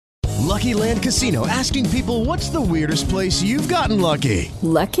Lucky Land Casino, asking people, what's the weirdest place you've gotten lucky?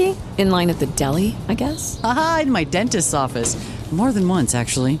 Lucky? In line at the deli, I guess? Aha, in my dentist's office. More than once,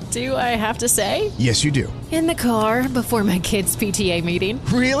 actually. Do I have to say? Yes, you do. In the car before my kids' PTA meeting.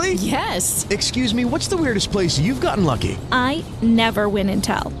 Really? Yes. Excuse me, what's the weirdest place you've gotten lucky? I never win and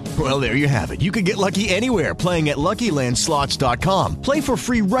tell. Well, there you have it. You can get lucky anywhere, playing at LuckyLandSlots.com. Play for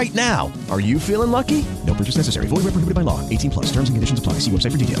free right now. Are you feeling lucky? No purchase necessary. Void where prohibited by law. 18 plus. Terms and conditions apply. See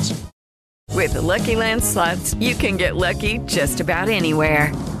website for details. With the Lucky Land Slots, you can get lucky just about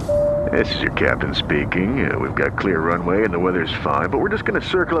anywhere. This is your captain speaking. We've got clear runway and the weather's fine, but we're just going to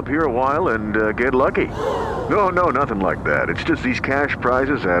circle up here a while and get lucky. No, nothing like that. It's just these cash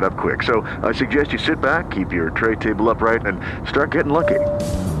prizes add up quick. So I suggest you sit back, keep your tray table upright, and start getting lucky.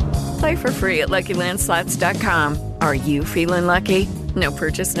 Play for free at LuckyLandSlots.com. Are you feeling lucky? No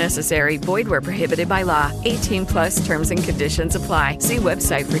purchase necessary. Void where prohibited by law. 18 plus terms and conditions apply. See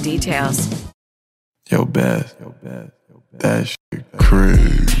website for details. Yo, Beth. That shit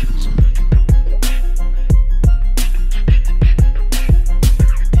crazy.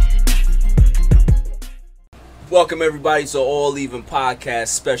 Welcome everybody to All Even Podcast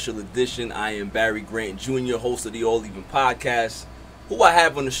Special Edition. I am Barry Grant Jr., host of the All Even Podcast. Who I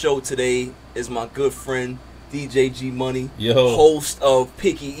have on the show today is my good friend DJ GMONEY, host of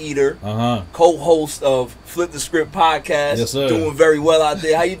Picky Eater, co-host of Flip the Script Podcast. Yes, sir. Doing very well out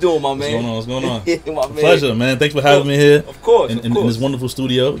there. How you doing, my man? What's going on? My man. Pleasure, man. Thanks for having me here. Of course. In this wonderful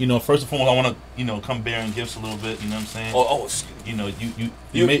studio. You know, first and foremost, I want to, come bearing gifts a little bit. You know what I'm saying? You know,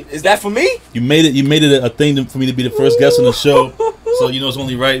 you made. Is that for me? You made it a thing for me to be the first guest on the show. So it's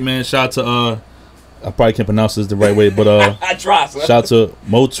only right, man. Shout out to I probably can't pronounce this the right way, but I try. Shout out to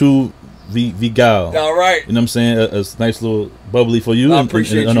Motu Vigal. All right. You know what I'm saying? A nice little bubbly for you and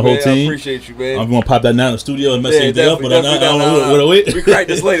the whole team. I appreciate you, man. I'm going to pop that now in the studio and mess anything up, but I don't know. We crack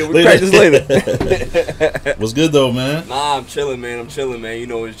this later. What's good, though, man? Nah, I'm chilling, man. You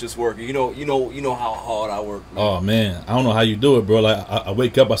know, it's just working. You know how hard I work, man. Oh, man. I don't know how you do it, bro. Like, I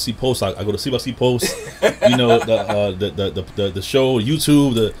wake up, I see posts. I go to sleep, I see posts. The show,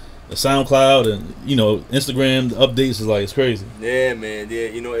 YouTube, the SoundCloud, and Instagram, the updates is like, it's crazy. Yeah, man. Yeah,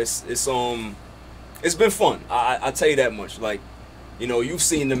 it's been fun. I tell you that much. Like, you've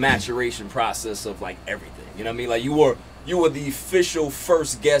seen the maturation process of like everything. You know what I mean? Like you were the official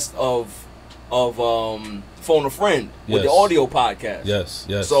first guest of Phone a Friend with the audio podcast. Yes.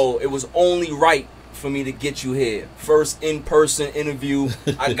 So it was only right for me to get you here. First in-person interview.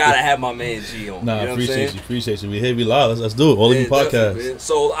 I gotta have my man G on. Nah, appreciate you. We here, we live. Let's do it. All in the podcast.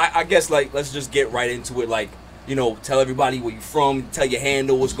 So I guess like let's just get right into it. Like, tell everybody where you from, tell your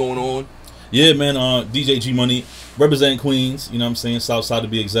handle, what's going on. Yeah, man, DJ GMONEY, representing Queens, you know what I'm saying, Southside to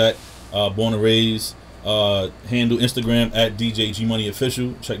be exact, born and raised, handle Instagram at DJ GMONEY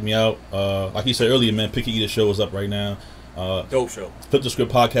Official, check me out. Like he said earlier, man, Picky Eater show is up right now. Dope show. Flip the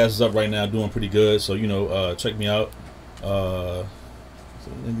Script podcast is up right now, doing pretty good. So check me out.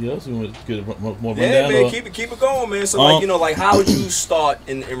 Anybody else you want to get more rundown? Yeah, man, keep it going, man. So like how did you start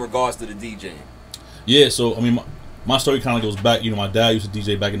in regards to the DJing? Yeah, so I mean my story kind of goes back. My dad used to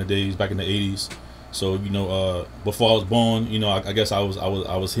DJ back in the days, back in the '80s. So before I was born, I guess I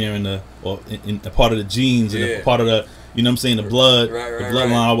was hearing in a part of the genes and a part of the. You know what I'm saying? The blood, the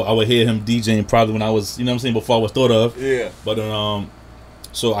bloodline. I would hear him DJing probably when I was, before I was thought of. Yeah. But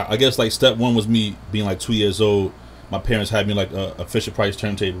so I guess like step one was me being like 2 years old. My parents had me like a Fisher Price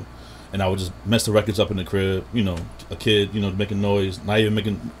turntable, and I would just mess the records up in the crib. A kid, making noise, not even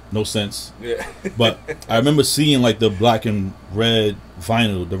making no sense. Yeah. But I remember seeing like the black and red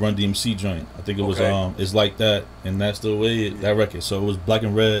vinyl, the Run DMC joint. I think it was It's Like That, and that's the way that record. So it was black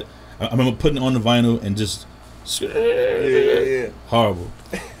and red. I remember putting it on the vinyl and just. Yeah. Horrible.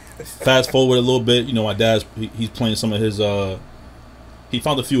 Fast forward a little bit, my dad's he's playing some of his he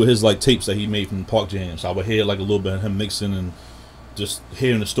found a few of his like tapes that he made from Park Jam. So I would hear like a little bit of him mixing and just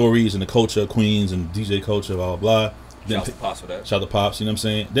hearing the stories and the culture of Queens and DJ culture, blah blah blah. Shout out to Pops for that. Shout out to Pops, you know what I'm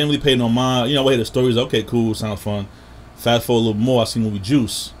saying? Didn't really pay no mind. I would hear the stories, okay, cool, sounds fun. Fast forward a little more, I seen movie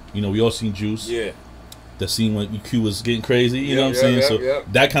Juice. We all seen Juice. Yeah. The scene when EQ was getting crazy, you know what I'm saying? So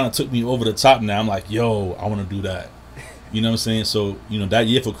that kind of took me over the top now. I'm like, yo, I want to do that. You know what I'm saying? So, that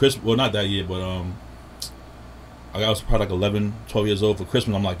year for Christmas, well, not that year, but I was probably like 11, 12 years old for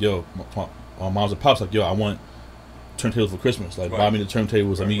Christmas. I'm like, yo, my mom's and pops like, yo, I want turntables for Christmas. Like, buy me the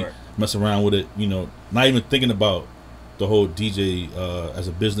turntables. Mess around with it, not even thinking about the whole DJ as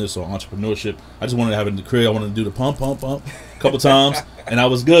a business or entrepreneurship. I just wanted to have it in the crib. I wanted to do the pump a couple times, and I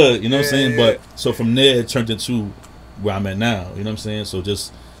was good, you know what I'm saying? But so from there, it turned into where I'm at now, you know what I'm saying? So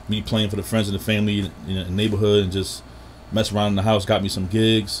just me playing for the friends and the family in the neighborhood and just mess around in the house, got me some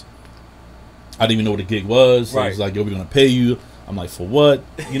gigs. I didn't even know what a gig was. So Right. It was like, yo, we're gonna pay you. I'm like, for what?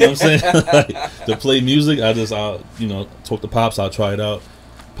 You know what I'm saying? Like, to play music, I talk to Pops. I'll try it out.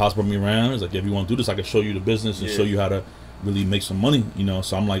 Pops brought me around. He's like, if you want to do this, I can show you the business and show you how to really make some money. You know,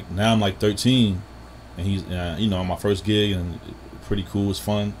 so I'm like 13, and he's on my first gig, and pretty cool. It's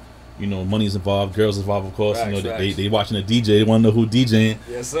fun. You know, money's involved, girls involved, of course. Facts, you know, they watching the DJ, they want to know who DJing.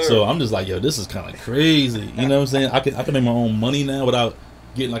 Yes, sir. So I'm just like, yo, this is kind of crazy. You know what I'm saying? I can make my own money now without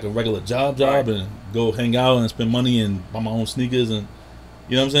getting like a regular job Right. and go hang out and spend money and buy my own sneakers, and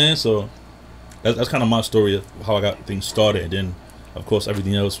you know what I'm saying? So that's kind of my story of how I got things started. And then, of course,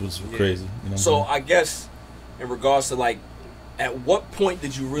 everything else was crazy. You know So what I'm I guess in regards to like, at what point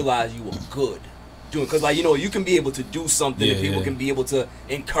did you realize you were good doing? Because like, you know, you can be able to do something and people can be able to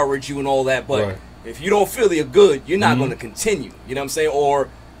encourage you and all that, but Right. if you don't feel you're good, you're not going to continue. You know what I'm saying? Or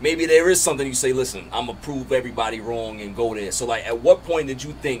maybe there is something you say, listen, I'm gonna prove everybody wrong and go there. So like, at what point did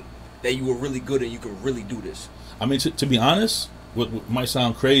you think that you were really good and you could really do this? I mean, to be honest, what might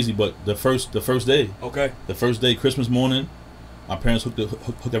sound crazy, but the first day, the first day, Christmas morning, my parents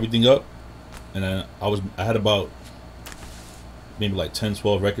hooked everything up, and then I had about maybe like 10,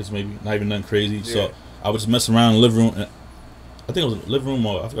 12 records, maybe not even nothing crazy. Yeah. So I was just messing around in the living room. And I think it was in the living room,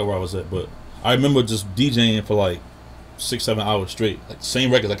 or I forgot where I was at, but I remember just DJing for like 6-7 hours straight, like the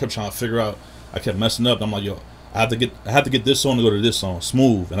same records. I kept trying to figure out. I kept messing up. I'm like, yo, I have to get this song to go to this song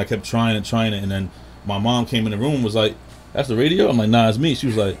smooth, and I kept trying it, and then my mom came in the room and was like, "That's the radio?" I'm like, "Nah, it's me." She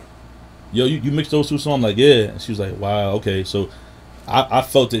was like, "Yo, you mixed those two songs?" I'm like, "Yeah." And she was like, "Wow, okay." So I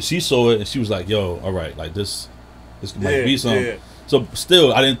felt it. She saw it, and she was like, "Yo, all right, like this might be something." Yeah. So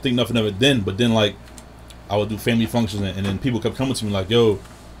still, I didn't think nothing of it then. But then, like, I would do family functions, and then people kept coming to me like, "Yo,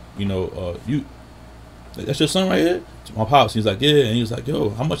 you know, that's your son right here?" To my pops, he's like, "Yeah," and he was like, "Yo,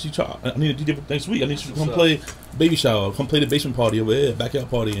 how much you charge? I need a DJ for next week. I need you to come play baby shower, come play the basement party over here, backyard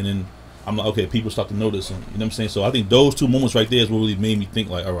party." And then I'm like, okay, people start to notice, and you know what I'm saying. So I think those two moments right there is what really made me think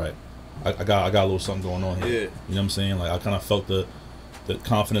like, all right, I got a little something going on here. Yeah. You know what I'm saying? Like I kind of felt the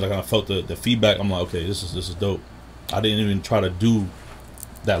confidence. I kind of felt the feedback. I'm like, okay, this is dope. I didn't even try to do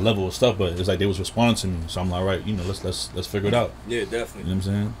that level of stuff, but it's like they was responding to me. So I'm like, all right, you know, let's figure it out. Yeah, definitely. You know what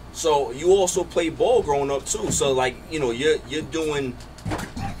I'm saying? So you also played ball growing up too. So like, you know, you're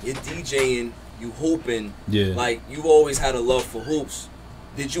DJing, you hooping. Yeah. Like you've always had a love for hoops.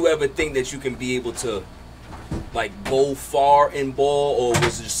 Did you ever think that you can be able to like go far in ball, or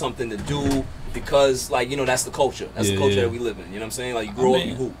was it just something to do because like, you know, that's the culture. That's the culture that we live in. You know what I'm saying? Like you grow up,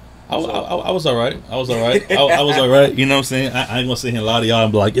 you hoop. I was all right. I was all right. I was all right. You know what I'm saying? I ain't gonna sit here and lie to y'all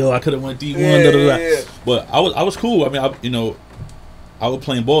and be like, yo, I could have went D1. Yeah. But I was cool. I mean, I was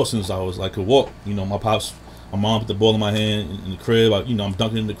playing ball since I was like could walk. You know, my mom put the ball in my hand in the crib. I'm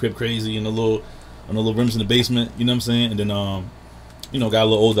dunking in the crib crazy in the little rims in the basement. You know what I'm saying? And then got a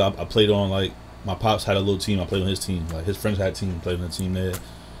little older. I played on like my pops had a little team. I played on his team. Like his friends had a team. Played on the team there.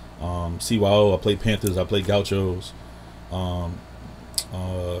 CYO. I played Panthers. I played Gauchos.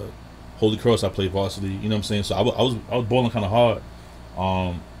 Holy Cross, I played varsity. You know what I'm saying? So I was balling kind of hard.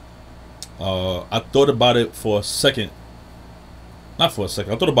 I thought about it for a second. Not for a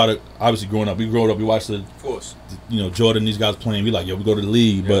second. I thought about it. Obviously, growing up, we watched of course, Jordan, these guys playing. We like, yo, we go to the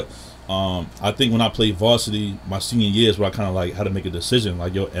league. Yeah. But I think when I played varsity, my senior year is where I kind of like had to make a decision.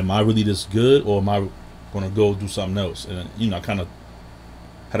 Like, yo, am I really this good, or am I gonna go do something else? And I kind of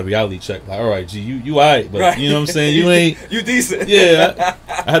had a reality check. Like, all right, G, you all right, but right. You know what I'm saying? You ain't you decent. Yeah,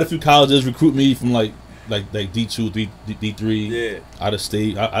 I had a few colleges recruit me from like D2, D3, yeah, out of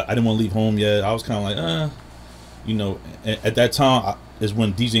state. I didn't want to leave home yet. I was kind of like, at that time is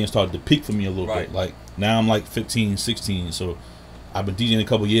when DJing started to peak for me a little bit. Like now I'm like 15, 16, so I've been DJing a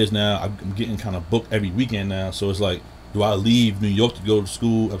couple years now. I'm getting kind of booked every weekend now. So it's like, do I leave New York to go to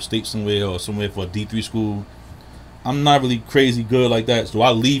school upstate somewhere or somewhere for a D3 school? I'm not really crazy good like that. So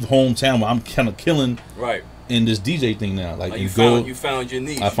I leave hometown where I'm kind of killing in this DJ thing now. Like you found your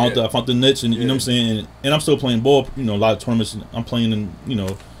niche. I found the niche, and you know what I'm saying. And I'm still playing ball. You know, a lot of tournaments I'm playing in.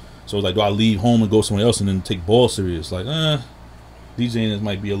 So like, do I leave home and go somewhere else and then take ball serious? Like, DJing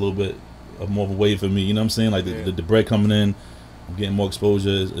might be a little bit more of a wave for me. You know what I'm saying? Like the bread coming in, I'm getting more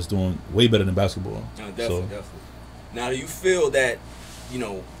exposure. It's doing way better than basketball. No, definitely. Now, do you feel that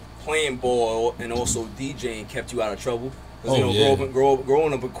playing ball and also DJing kept you out of trouble? Because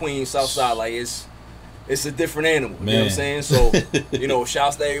growing up in Queens, Southside, like it's a different animal. Man. You know what I'm saying? So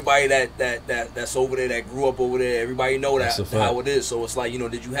shouts to everybody that's over there, that grew up over there. Everybody know that how it is. So it's like,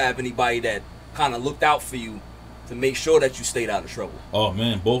 did you have anybody that kind of looked out for you to make sure that you stayed out of trouble? Oh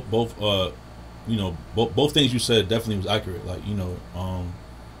man, both things you said definitely was accurate. Like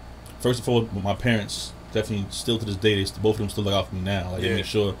first of all, my parents definitely still to this day, both of them still look out for me now. Like they make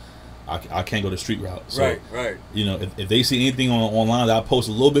sure I can't go the street route. So, right. You know, if they see anything online that I post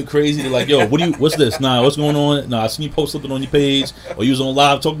a little bit crazy, they're like, yo, what's this? Nah, what's going on? Nah, I seen you post something on your page, or you was on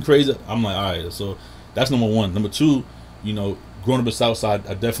live talking crazy. I'm like, all right. So that's number one. Number two, you know, growing up in Southside,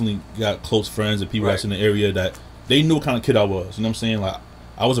 I definitely got close friends and people that's in the area that they knew what kind of kid I was. You know what I'm saying? Like,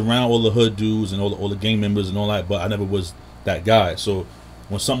 I was around all the hood dudes and all the gang members and all that, but I never was that guy. So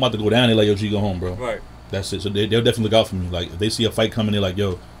when something about to go down, they're like, yo, G, go home, bro. Right. That's it. So they'll definitely look out for me. Like, if they see a fight coming, they're like,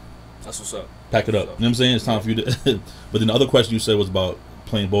 yo, that's what's up. Pack it up. You know what I'm saying? It's time for you to. But then the other question you said was about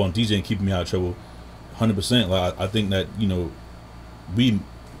playing ball and DJing, keeping me out of trouble. 100%. Like, I think that, you know,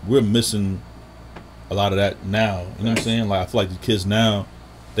 we're missing a lot of that now. You know what I'm saying? Like, I feel like the kids now,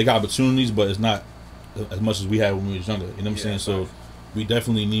 they got opportunities, but it's not as much as we had when we was younger. You know what I'm saying? So we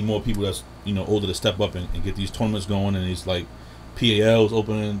definitely need more people that's, you know, older to step up and get these tournaments going and these like PALs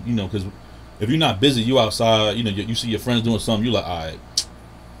opening. You know, because if you're not busy, you outside. You know, you see your friends doing something, you like, all right,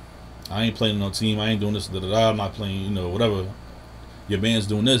 I ain't playing no team. I ain't doing this. I'm not playing. You know, whatever. Your man's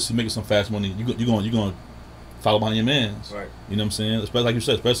doing this. He's making some fast money. You going follow behind your man's. Right. You know what I'm saying? Especially like you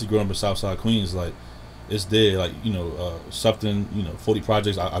said, especially growing up in Southside Queens, like it's there. Like, you know, Sufton, you know, 40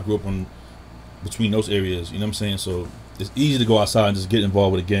 projects. I grew up in between those areas. You know what I'm saying? So it's easy to go outside and just get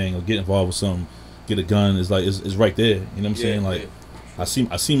involved with a gang or get involved with something. Get a gun. It's like it's right there. You know what I'm saying? Like I seen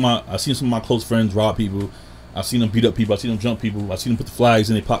some of my close friends rob people. I've seen them beat up people. I've seen them jump people. I've seen them put the flags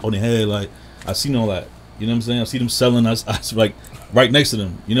in their pocket on their head. Like, I've seen all that. You know what I'm saying? I see them selling. I like right next to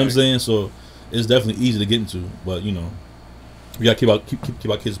them. You know what I'm saying? So it's definitely easy to get into. But, you know, we got to keep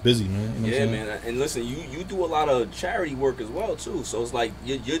our kids busy, man. You know man. And listen, you do a lot of charity work as well, too. So it's like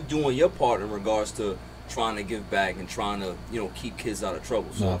you're doing your part in regards to trying to give back and trying to, you know, keep kids out of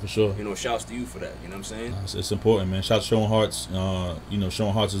trouble. So, nah, for sure. You know, shouts to you for that. You know what I'm saying? It's important, man. Shouts to Showing Hearts. You know,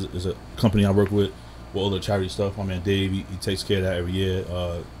 Showing Hearts is a company I work with all the charity stuff. My man Dave, he takes care of that every year.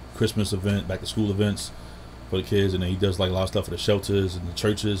 Christmas event, back to school events for the kids, and then he does like a lot of stuff for the shelters and the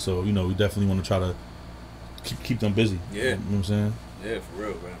churches. So, you know, we definitely want to try to keep them busy. Yeah. You know what I'm saying? Yeah, for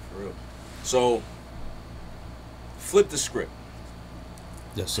real, man, for real. So, flip the script.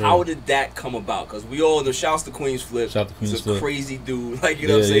 Yes, sir. How did that come about? Because we all know, shouts to Queens Flip. Shout to Queens He's a Flip. crazy dude, like, you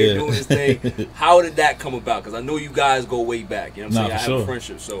know what I'm saying, doing his thing. How did that come about? Because I know you guys go way back. You know what I'm saying? I have a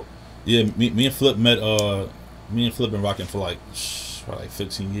friendship, so. Yeah, me and Flip met. Me and Flip been rocking for like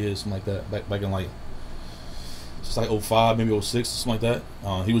 15 years, something like that. Back in like just like 05, maybe 06, something like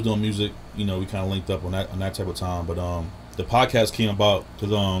that. He was doing music. You know, we kind of linked up on that type of time. But the podcast came about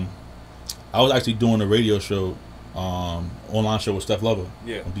because I was actually doing a radio show, online show with Steph Lover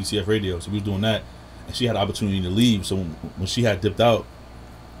on DCF Radio. So we was doing that, and she had the opportunity to leave. So when she had dipped out,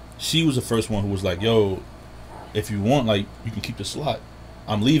 she was the first one who was like, "Yo, if you want, like, you can keep the slot.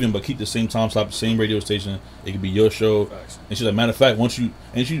 I'm leaving, but keep the same time slot, the same radio station. It could be your show." Facts. And she's like, "Matter of fact, once you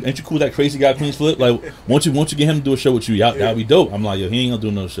ain't you cool with that crazy guy Queens Flip? Like, once you get him to do a show with you, that'd be dope." I'm like, "Yo, he ain't gonna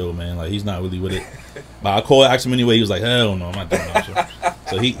do no show, man. Like, he's not really with it." But I called, asked him anyway. He was like, "Hell no, I'm not doing no show."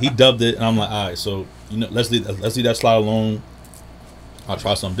 So he dubbed it, and I'm like, "All right, so you know, let's leave that slot alone. I'll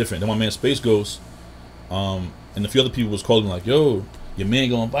try something different." Then my man Space Ghost, and a few other people was calling like, "Yo, your man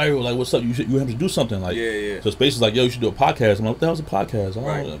going viral. Like, what's up? You have to do something." Like, So Space is like, "Yo, you should do a podcast." I'm like, "What the hell's a podcast?"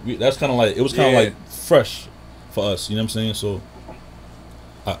 Right. That's kind of like, it was kind of like fresh for us. You know what I'm saying? So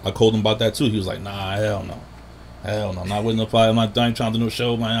I called him about that too. He was like, "Nah, hell no, I'm not with no podcast. I ain't trying to do no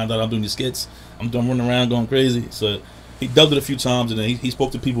show, man. I'm doing these skits. I'm running around going crazy." So he dubbed it a few times, and then he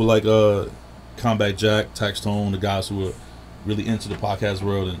spoke to people like Combat Jack, Tax Tone, the guys who were really into the podcast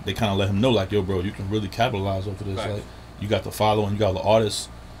world, and they kind of let him know, like, "Yo, bro, you can really capitalize off of this. Right. Like, you got the following, you got the artists,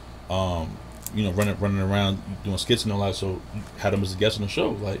 you know, running around doing skits and all that." So you had him as a guest on the show,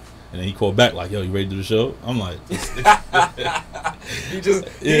 like, and then he called back like, "Yo, you ready to do the show?" I'm like, he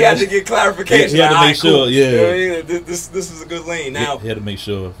had to get clarification. He had to make sure, cool. You know what I mean? This is a good lane. Now he had to make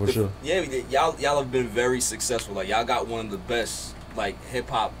sure, for sure. Yeah, y'all have been very successful. Like, y'all got one of the best, like, hip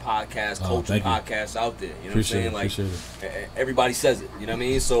hop podcasts, culture podcasts out there. You know appreciate what I'm saying? Like, everybody says it. You know what I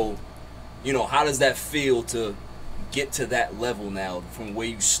mean? So, you know, how does that feel to get to that level now, from where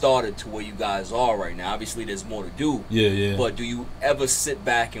you started to where you guys are right now? Obviously, there's more to do. Yeah. But do you ever sit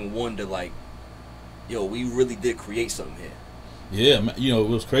back and wonder, like, yo, we really did create something here? Yeah, you know,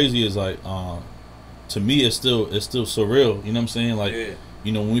 what's crazy is like, to me, it's still surreal. You know what I'm saying? Like,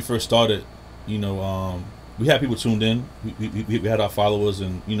 you know, when we first started, you know, we had people tuned in. We had our followers,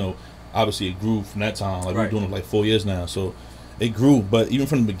 and, you know, obviously it grew from that time. Like, we're doing it like 4 years now, so it grew. But even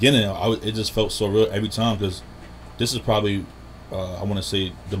from the beginning, it just felt so real every time, because this is probably, I want to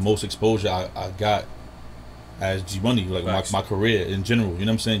say, the most exposure I got as GMONEY, like my career in general. You know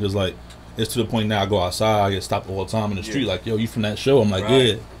what I'm saying? Because, like, it's to the point now I go outside, I get stopped all the time in the street, like, "Yo, you from that show?" I'm like,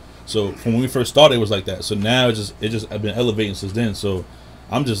 "Yeah." So from when we first started, it was like that. So now I've been elevating since then. So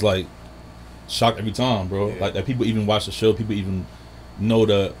I'm just like shocked every time, bro. Yeah. Like that people even watch the show. People even know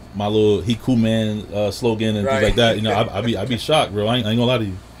my little "He Cool Man" slogan and things like that. You know, I be shocked, bro. I ain't gonna lie to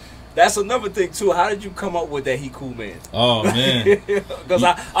you. That's another thing too. How did you come up with that "He Cool Man"? Oh man, because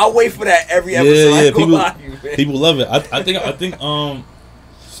I wait for that every episode. Yeah. People love it. I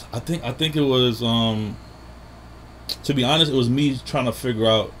think it was to be honest, it was me trying to figure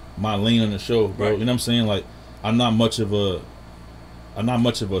out my lane on the show, bro. Right. You know what I'm saying? Like I'm not much of a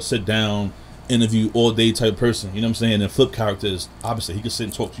sit down interview all day type person. You know what I'm saying? And Flip characters, obviously he could sit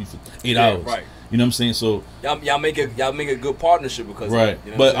and talk to you for 8 hours. Right. You know what I'm saying? So y'all make a good partnership because right.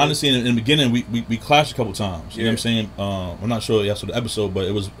 You know but honestly, in the beginning, we clashed a couple times. You know what I'm saying? I'm not sure after the episode, but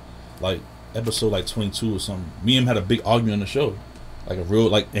it was like episode like 22 or something. Me and him had a big argument on the show, like a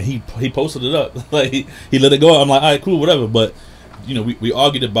real and he posted it up. Like he let it go. I'm like, all right, cool, whatever. But you know, we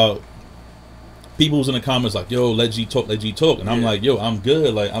argued about. People was in the comments like, yo, let G talk, and I'm like, yo, I'm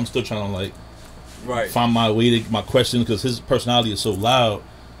good. Like I'm still trying to find my way to my questions because his personality is so loud.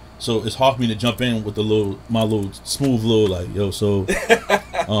 So it's hard for me to jump in with my little smooth little like, yo, so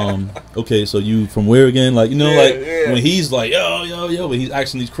okay, so you from where again? Like, you know, when he's like, yo, but he's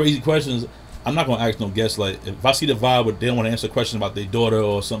asking these crazy questions, I'm not gonna ask no guests. Like if I see the vibe where they don't want to answer a question about their daughter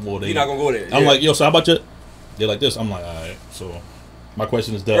or something, or you're not gonna go there. I'm like, yo, so how about you? They're like this. I'm like, all right, so my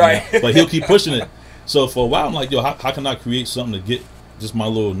question is done. Right. But he'll keep pushing it. So for a while, I'm like, yo, how can I create something to get just my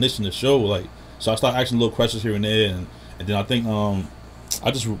little niche in the show? Like, so I start asking little questions here and there, and then I think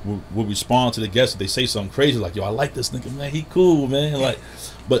I just would respond to the guests if they say something crazy like, yo, I like this nigga, man, he cool, man. Like,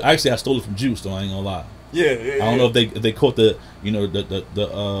 but actually I stole it from Juice, though. I ain't gonna lie. Yeah. I don't know if they caught the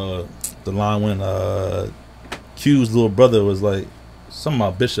line when Q's little brother was like something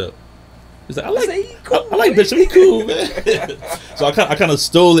about Bishop. He's like, I like Bishop, he cool, man. So I kind of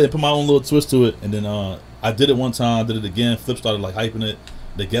stole it and put my own little twist to it, and then I did it one time, I did it again. Flip started like hyping it.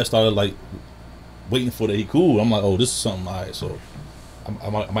 The guest started like waiting for the he cool. I'm like, oh, this is something alright. So I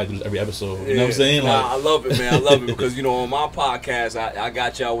might do this every episode. You know what I'm saying? Like, I love it, man. I love it because you know on my podcast I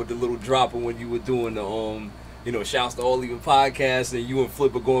got y'all with the little dropping when you were doing the you know, shouts to All Even Podcast, and you and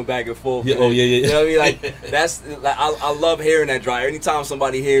Flip are going back and forth. Yeah, yeah. You know what I mean? Like that's like I love hearing that drop. Anytime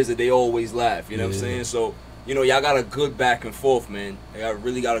somebody hears it, they always laugh. You know what I'm saying? So you know, y'all got a good back and forth, man. Y'all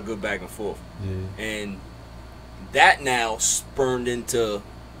really got a good back and forth. Yeah. And that now spurned into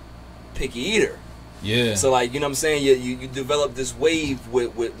Picky Eater. Yeah. So like, you know what I'm saying? You develop this wave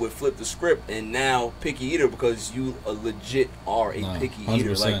with Flip the Script, and now Picky Eater because you legit are a picky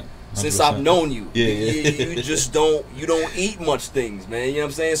eater. Like 100%. Since I've known you, you just don't eat much things, man. You know what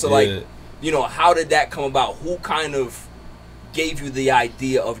I'm saying? So like, you know, how did that come about? Who kind of gave you the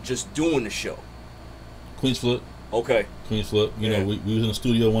idea of just doing the show? Queen's Flip. Okay. Queen's Flip. You know, we was in the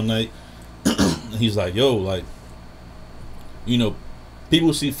studio one night, and he's like, yo, like, you know,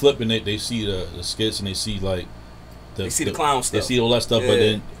 people see Flip and they see the skits and they see like they see the clown stuff. They see all that stuff, but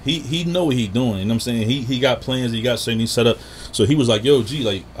then he know what he doing. You know what I'm saying? He got plans, he got certain things set up. So he was like, yo, G,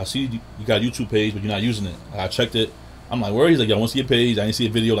 like, I see you got a YouTube page, but you're not using it. I checked it. I'm like, where? He's like, yo, I want to see your page. I didn't see a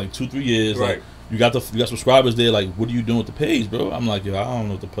video like 2-3 years. Right. Like, you got subscribers there. Like, what are you doing with the page, bro? I'm like, yo, I don't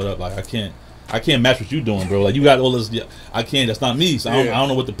know what to put up. Like, I can't match what you doing, bro. Like, you got all this. I can't. That's not me. So I don't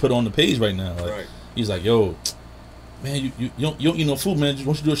know what to put on the page right now. Like, he's like, yo, man, you don't eat no food, man. Just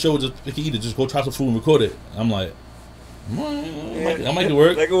once you do a show, just pick eat it. Just go try some food and record it. I'm like, I might do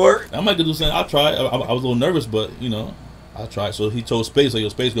work. That could work. I might do something. I'll try. I was a little nervous, but you know, I'll try. So he told Space, like, yo,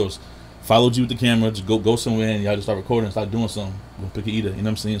 Space goes, followed you with the camera, just go somewhere and y'all just start recording and start doing something. Go pick a eater. You know what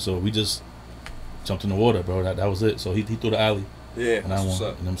I'm saying? So we just jumped in the water, bro. That was it. So he threw the alley. Yeah. And I won. You know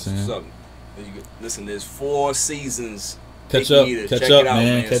what I'm saying? What's up? Listen, there's 4 seasons. Catch up, Check up, it out,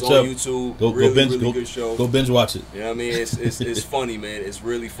 man. Catch it's on up. YouTube. Go really, binge, really good show. Go binge watch it. You know what I mean? It's funny, man. It's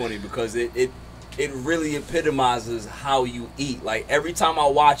really funny because it really epitomizes how you eat. Like every time I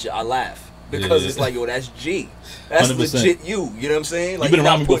watch it, I laugh because it's like, yo, that's G. That's 100%. Legit you. You know what I'm saying? Like, you've been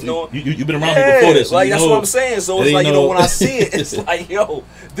around me before. You've been around me before this. So like that's what I'm saying. So it's like, you know, when I see it, it's like, yo,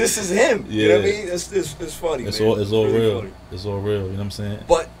 this is him. Yeah. You know what I mean? It's funny. It's man. all really real. Funny. It's all real. You know what I'm saying?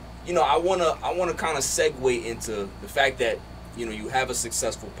 But you know, I wanna kind of segue into the fact that, you know, you have a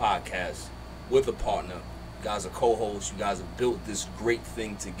successful podcast with a partner. You guys are co-hosts. You guys have built this great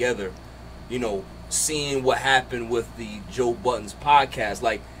thing together. You know, seeing what happened with the Joe Buttons podcast,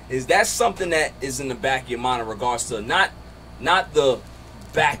 like, is that something that is in the back of your mind in regards to not the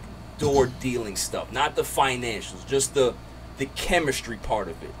backdoor dealing stuff, not the financials, just the chemistry part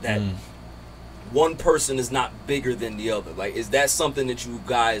of it, that one person is not bigger than the other? Like, is that something that you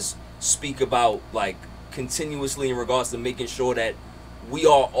guys speak about, like, continuously in regards to making sure that we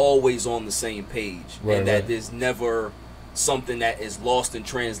are always on the same page, right, and that right. there's never something that is lost in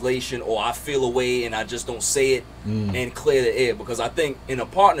translation, or I feel a way and I just don't say it and clear the air, because I think in a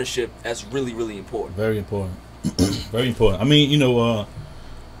partnership that's really, really important. Very important. Very important. I mean, you know,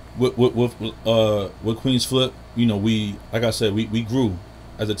 with Queens Flip, you know, we, like I said, we grew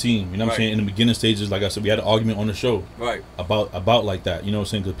as a team. You know what I'm saying? In the beginning stages, like I said, we had an argument on the show, right, about like that. You know what I'm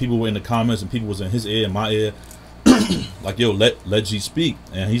saying? Because people were in the comments and people was in his ear and my ear, like, yo, let G speak,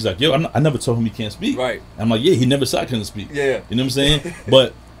 and he's like, yo, I never told him he can't speak. Right. I'm like, yeah, he never said I couldn't speak. Yeah. You know what I'm saying?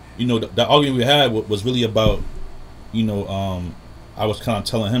 But you know, the argument we had was really about, you know, I was kind of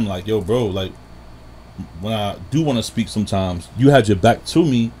telling him like, yo, bro, like, when I do want to speak, sometimes you had your back to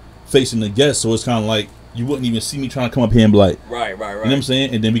me, facing the guest, so it's kind of like you wouldn't even see me trying to come up here and be like, right. You know what I'm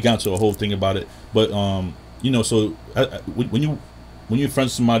saying? And then we got into a whole thing about it. But you know, so when you're friends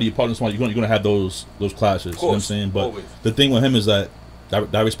with somebody, you're partner with somebody, you're gonna have those clashes. Of course, you know what I'm saying? But always. The thing with him is that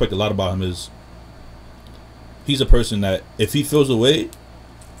I respect a lot about him is he's a person that if he feels away,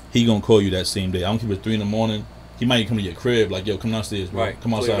 he gonna call you that same day. I don't care if it's 3 a.m. He might come to your crib like, yo, come downstairs, bro. Right.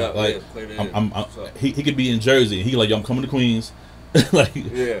 Come outside. Up, like, yeah, he could be in Jersey and he like, yo, I'm coming to Queens. Like,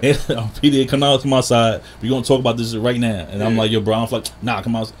 yeah. PD, come outside. We're gonna talk about this right now. And I'm like, yo, bro, I'm like, nah,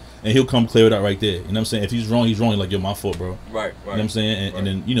 come out. And he'll come clear it out right there. You know what I'm saying? If he's wrong, he's wrong. He's like, yo, my fault, bro. Right. You know what I'm saying? And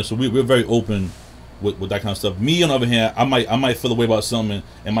then, you know, so we're very open with that kind of stuff. Me, on the other hand, I might feel a way about something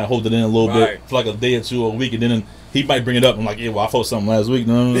and might hold it in a little bit for like a day or two or a week, and then he might bring it up. I'm like, yeah, well, I felt something last week.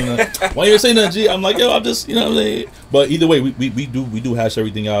 No. Why you say nothing, G? I'm like, yo, I'm just, you know what I'm saying? But either way, we do hash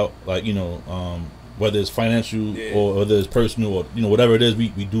everything out. Like, you know, whether it's financial or whether it's personal or, you know, whatever it is, we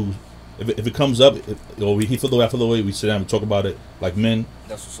do. If it comes up, or he feel the way I feel the way, we sit down and talk about it like men.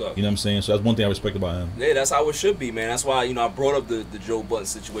 That's what's up. You know what I'm saying? So that's one thing I respect about him. Yeah, that's how it should be, man. That's why, you know, I brought up the Joe Budden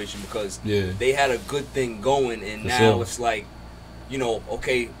situation, because they had a good thing going, and now it's like, you know,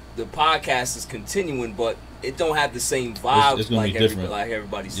 okay, the podcast is continuing, but it don't have the same vibe it's like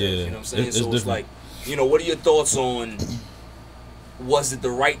everybody says. You know what I'm saying? It's like, you know, what are your thoughts on, was it the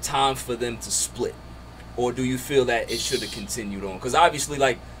right time for them to split? Or do you feel that it should have continued on? Because obviously,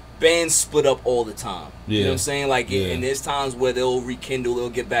 like, bands split up all the time. You know what I'm saying? Like, and there's times where they'll rekindle, they'll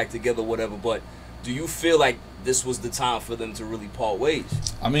get back together, whatever. But do you feel like this was the time for them to really part ways?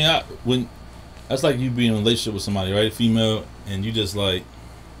 I mean, when that's like you being in a relationship with somebody, right, female, and you just like,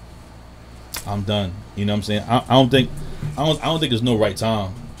 I'm done. You know what I'm saying? I don't think there's no right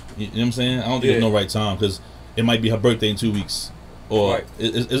time. You know what I'm saying? I don't think there's no right time, because it might be her birthday in 2 weeks, or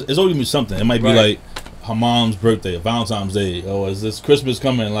it's always gonna be something. It might be like her mom's birthday, or Valentine's Day, or is this Christmas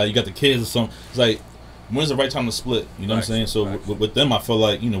coming? Like, you got the kids or something. It's like, when's the right time to split? You know what I'm saying? So with them, I feel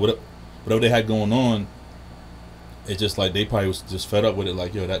like, you know, whatever they had going on, it's just like they probably was just fed up with it.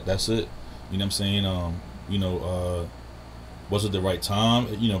 Like, yo, that's it. You know what I'm saying? You know, was it the right time?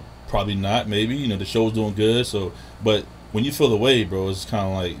 You know, probably not. Maybe, you know, the show's doing good. So, but when you feel the way, bro, it's kind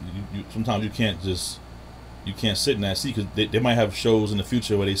of like you sometimes you can't sit in that seat, because they might have shows in the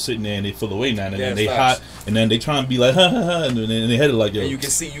future where they sitting there and they feel the way now, and then they hot, and then they try and be like, ha ha ha, and then they headed like, yo. And you can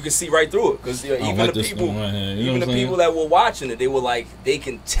see right through it, because even like the people, even the people that were watching it, they were like, they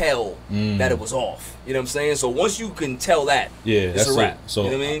can tell that it was off. You know what I'm saying? So once you can tell that, it's a wrap. So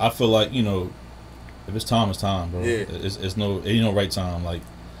you know what I mean? I feel like, you know, if it's time, it's time, bro. Yeah. It's no right time. Like,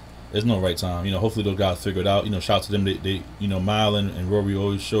 there's no right time. You know, hopefully those guys figure it out. You know, shout out to them. They you know, Mile and Rory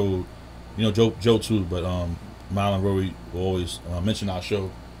always showed, you know, Joe too, but Mile and Rory will always mention our show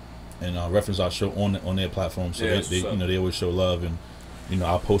and reference our show on their platform. So they you know, they always show love, and you know,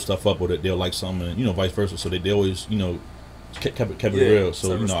 I'll post stuff up, or they'll like something, and you know, vice versa. So they always, you know, kept it real.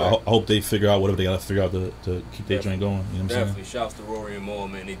 So you know, I hope they figure out whatever they gotta figure out to keep their train going. You know what I'm saying? Definitely. Shouts to Rory and Moore,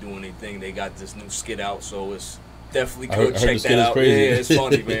 man. They doing their thing. They got this new skit out, so it's definitely good. Check that out. Crazy. Yeah, it's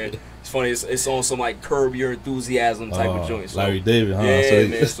funny, man. It's funny. It's on some like Curb Your Enthusiasm type of joint. So, Larry David, huh? Yeah,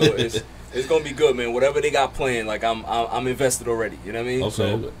 man. So it's gonna be good, man. Whatever they got planned, like I'm invested already. You know what I mean?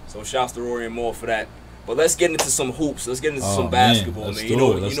 Okay. So shouts to Rory and Moore for that. But let's get into some hoops. Let's get into some basketball, man. You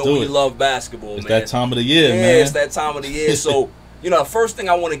know we love basketball, it's man. It's that time of the year, man. Yeah, it's that time of the year. So, you know, the first thing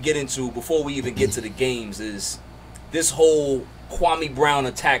I want to get into before we even get to the games is this whole Kwame Brown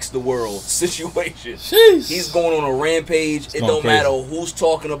attacks the world situation. Jeez. He's going on a rampage. It don't matter who's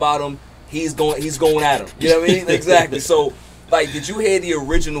talking about him. He's going at him. You know what I mean? Exactly. So, like, did you hear the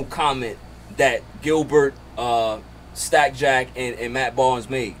original comment that Gilbert, Stack Jack, and Matt Barnes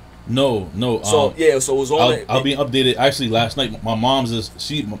made? No. So so it was on. I'll be updated. Actually, last night my mom's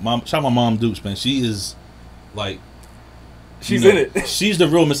shout out my mom Dukes, man. She is like She's in it. She's the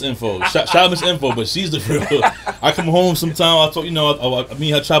real Miss Info. Shout out Miss Info, but she's the real. I come home sometime. I talk,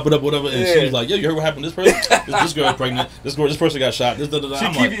 me and her chop it up, whatever, and she was like, "Yo, you heard what happened? This person, this girl pregnant. This person got shot.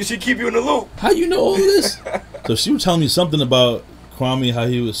 She keep you in the loop. How you know all this? So she was telling me something about Kwame, how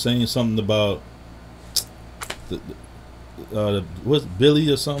he was saying something about what's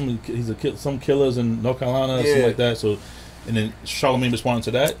Billy or something. He's some killers in North Carolina or something like that. So, and then Charlamagne responded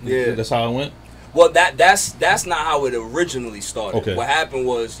to that. Yeah, that's how it went. Well, that's not how it originally started. Okay. What happened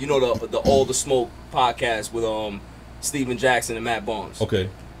was, the All the Smoke podcast with Steven Jackson and Matt Barnes. Okay.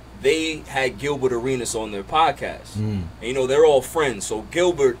 They had Gilbert Arenas on their podcast. And they're all friends. So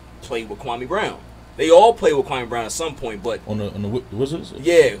Gilbert played with Kwame Brown. They all played with Kwame Brown at some point, but on the Wizards?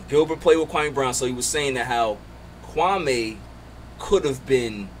 Yeah, Gilbert played with Kwame Brown, so he was saying that how Kwame could have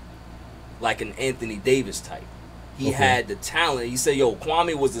been like an Anthony Davis type. He had the talent. He said,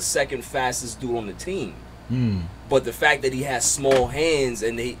 Kwame was the second fastest dude on the team. But the fact that he has small hands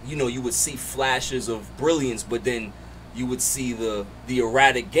and you would see flashes of brilliance, but then you would see the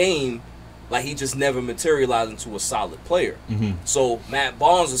erratic game, like he just never materialized into a solid player. So Matt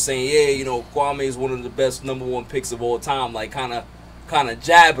Barnes was saying, Kwame is one of the best #1 picks of all time, like kind of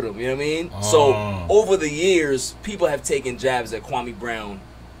jabbing him, you know what I mean? So over the years, people have taken jabs at Kwame Brown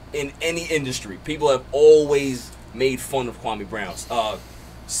in any industry. People have always made fun of Kwame Brown.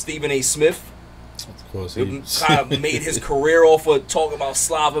 Stephen A. Smith, of course, he kind of made his career off of talking about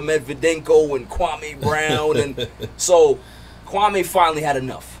Slava Medvedenko and Kwame Brown, and so Kwame finally had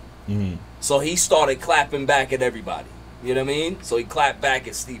enough. So he started clapping back at everybody. You know what I mean? So he clapped back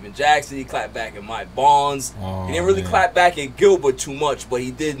at Steven Jackson. He clapped back at Mike Barnes. He didn't really clap back at Gilbert too much, but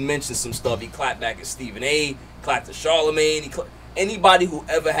he did mention some stuff. He clapped back at Stephen A. Clapped at Charlamagne. Anybody who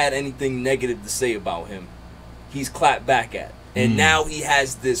ever had anything negative to say about him, he's clapped back at. And now he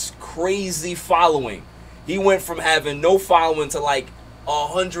has this crazy following. He went from having no following to like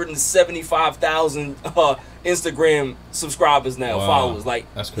 175,000 Instagram subscribers now, followers. Like,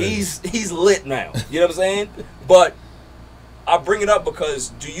 that's crazy. He's lit now. You know what I'm saying? But I bring it up because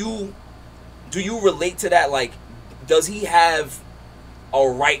do you relate to that? Like, does he have a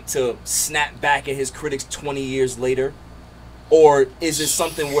right to snap back at his critics 20 years later? Or is it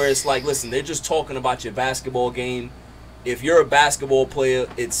something where it's like, listen, they're just talking about your basketball game. If you're a basketball player,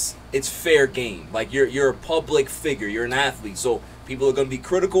 it's fair game. Like, you're a public figure. You're an athlete. So people are going to be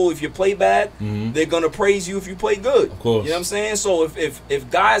critical if you play bad. They're going to praise you if you play good. Of course. You know what I'm saying? So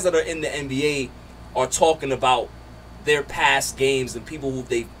if guys that are in the NBA are talking about their past games and people who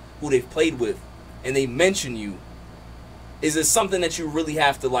they've played with, and they mention you, is it something that you really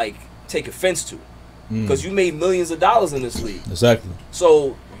have to like take offense to? Because you made millions of dollars in this league. Exactly.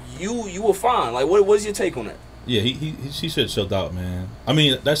 So you were fine. Like, what's your take on that? Yeah, he should have chilled out, man. I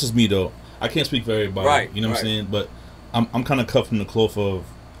mean, that's just me though. I can't speak for everybody. Right. You know what I'm saying? But I'm kind of cut from the cloth of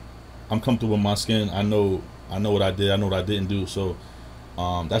I'm comfortable with my skin. I know what I did. I know what I didn't do. So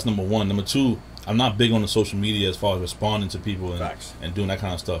that's number one. Number two, I'm not big on the social media as far as responding to people and doing that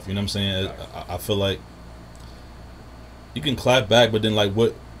kind of stuff. You know what I'm saying? I feel like you can clap back, but then like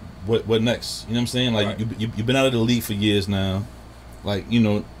what next? You know what I'm saying? Like you've been out of the league for years now. Like,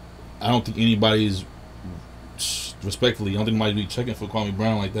 I don't think anybody's respectfully, I don't think anybody be checking for Kwame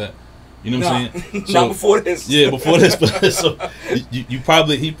Brown like that. You know what I'm saying? So, not before this. Yeah, before this. But so he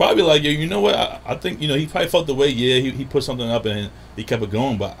probably like, you know what? I think he probably felt the way. Yeah, he put something up and he kept it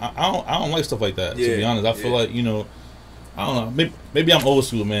going. But I don't like stuff like that. To be honest, I feel like I don't know. Maybe I'm old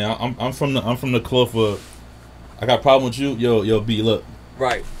school, man. I'm from the cloth of I got a problem with you. Yo, B, look.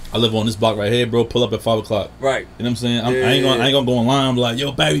 Right. I live on this block right here, bro. Pull up at 5 o'clock. Right. You know what I'm saying? I ain't gonna go online and be like,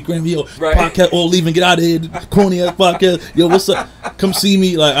 yo, Barry Graham, yo, right. podcast, all leaving, get out of here, corny ass podcast. Yo, what's up? Come see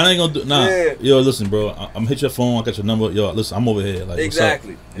me. Like, I ain't gonna do. Nah. Yeah. Yo, listen, bro. I'm hit your phone. I got your number. Yo, listen, I'm over here. Like,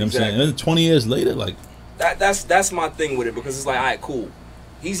 exactly. What's up? You know what I'm saying? And then 20 years later, like, that's my thing with it, because it's like, all right, cool.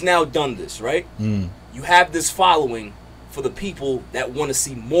 He's now done this, right? You have this following for the people that want to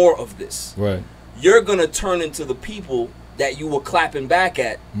see more of this. Right. You're gonna turn into the people that you were clapping back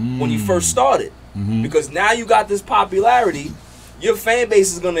at when you first started. Because now you got this popularity, your fan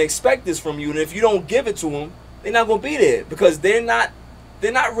base is going to expect this from you, and if you don't give it to them, they're not going to be there, because they're not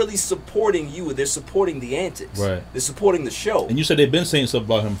really supporting you. They're supporting the antics. Right. They're supporting the show. And you said they've been saying stuff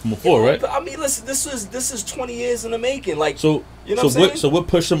about him from before, right? I mean, listen, this is 20 years in the making. Like, so you know what I'm saying? So what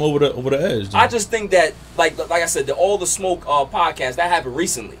pushed him over the edge? Then? I just think that, like I said, the All the Smoke podcast, that happened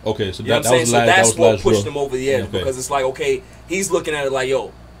recently. Okay, so you know what I'm saying? So that's what pushed him over the edge, because it's like, okay, he's looking at it like,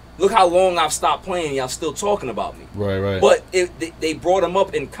 yo, look how long I've stopped playing, y'all still talking about me. Right. But they brought him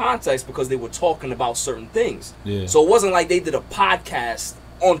up in context because they were talking about certain things. Yeah. So it wasn't like they did a podcast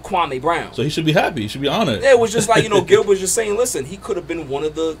on Kwame Brown. So he should be happy. He should be honored. Yeah, it was just like, Gil was just saying, listen, he could have been one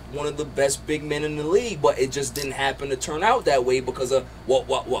of the best big men in the league, but it just didn't happen to turn out that way because of what.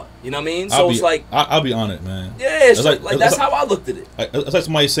 You know what I mean? So it's like I'll be honored, man. Yeah, it's like that's how I looked at it. It's like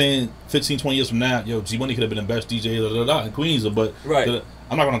somebody saying 15, 20 years from now, yo, GMONEY could have been the best DJ in Queens, but right.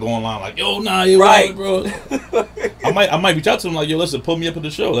 I'm not gonna go online like, yo, nah, you're right, bro. I might reach out to him like, yo, listen, pull me up at the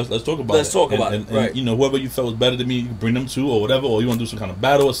show. Let's talk about it. Let's talk about it. Right. And whoever you felt was better than me, you can bring them to or whatever, or you want to do some kind of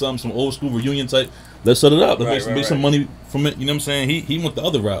battle or something, some old school reunion type. Let's set it up. Let's make some money from it. You know what I'm saying? He went the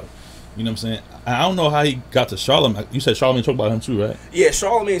other route. You know what I'm saying? I don't know how he got to Charlamagne. You said Charlamagne talked about him too, right? Yeah,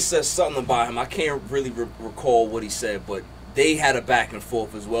 Charlamagne said something about him. I can't really recall what he said, but they had a back and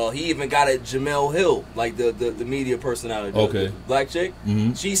forth as well. He even got at Jamel Hill, like the media personality, the black chick.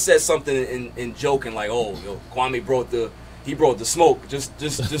 Mm-hmm. She said something in joking like, "Oh, Kwame brought the smoke.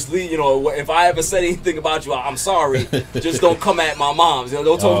 Just leave. If I ever said anything about you, I'm sorry. Just don't come at my moms. Don't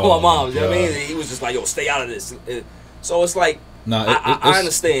talk about my moms. You know what I mean?" He was just like, "Yo, stay out of this." So it's like, I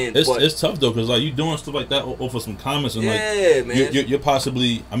understand. It's tough though, because like you doing stuff like that over some comments and man. You're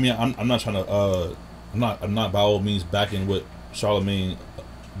possibly. I mean, I'm not trying to. I'm not by all means backing what Charlamagne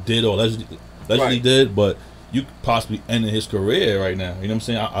did or allegedly did, but you possibly ending his career right now. You know what I'm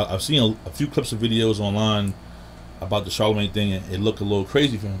saying? I've seen a few clips of videos online about the Charlamagne thing, and it looked a little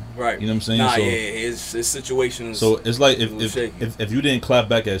crazy for him. Right. You know what I'm saying? His situation is. So it's like if you didn't clap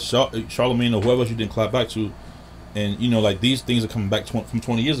back at Charlamagne or whoever else you didn't clap back to, and like these things are coming back from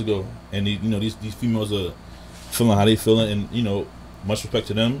 20 years ago, and these females are feeling how they feeling, and much respect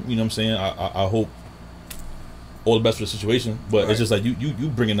to them. You know what I'm saying? I hope all the best for the situation, but it's just like you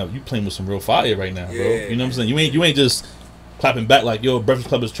bringing up, you playing with some real fire right now, bro. You know what I'm saying? You ain't just clapping back like, yo, Breakfast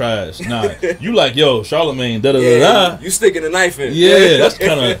Club is trash. Nah, you like, yo, Charlamagne, da da da da. You sticking the knife in. Yeah, that's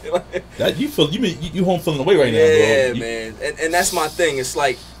kind of that you feel. You home feeling away right now, bro. Yeah, man, and that's my thing. It's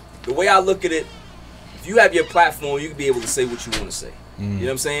like the way I look at it. If you have your platform, you can be able to say what you want to say. You know what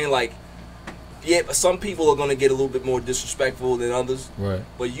I'm saying? Like, yeah, but some people are gonna get a little bit more disrespectful than others. Right.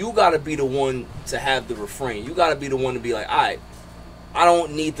 But you gotta be the one to have the refrain. You gotta be the one to be like, all right, I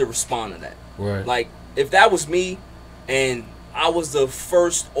don't need to respond to that. Right. Like, if that was me, and I was the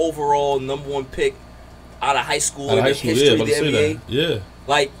first overall #1 pick out of high school in the history of the NBA. Yeah.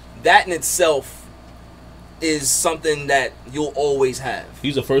 Like, that in itself is something that you'll always have.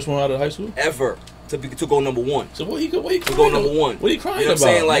 He's the first one out of high school? Ever. To go #1. So what he go to go #1. What are you crying about? You know what I'm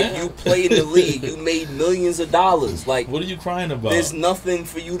saying? Like, man? You played in the league, you made millions of dollars. Like, what are you crying about? There's nothing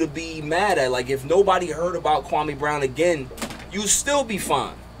for you to be mad at. Like, if nobody heard about Kwame Brown again, you still be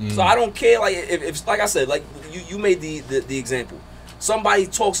fine. So I don't care. Like, if like I said, like you made the example. Somebody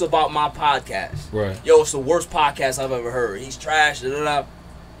talks about my podcast. Right. Yo, it's the worst podcast I've ever heard. He's trash. Da, da, da.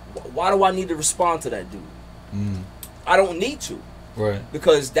 Why do I need to respond to that dude? I don't need to. Right.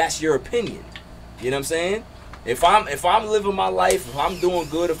 Because that's your opinion. You know what I'm saying? If I'm living my life, if I'm doing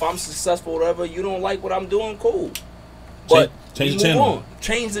good, if I'm successful, whatever, you don't like what I'm doing, cool. But change the channel. On.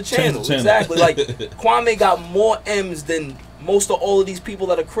 Change the channel. Exactly. Like, Kwame got more M's than most of all of these people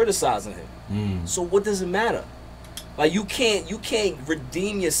that are criticizing him. So what does it matter? Like, you can't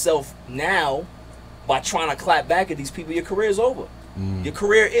redeem yourself now by trying to clap back at these people. Your career is over. Your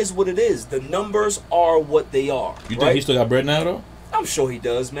career is what it is. The numbers are what they are. You think he still got bread now though? I'm sure he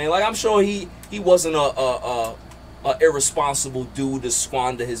does, man. Like, I'm sure he wasn't a irresponsible dude to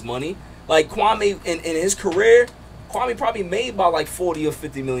squander his money. Like, Kwame in his career, Kwame probably made about like $40 or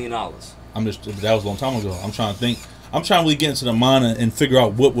 $50 million. That was a long time ago. I'm trying to think. I'm trying to really get into the mind and figure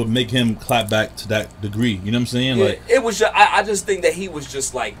out what would make him clap back to that degree. You know what I'm saying? Yeah, like, it was just, I just think that he was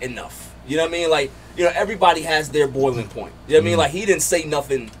just like, enough. You know what I mean? Like, everybody has their boiling point. You know what I mean? Like, he didn't say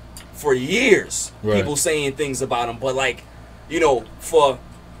nothing for years. Right. People saying things about him, but like, for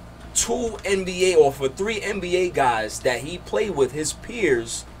 3 NBA guys that he played with, his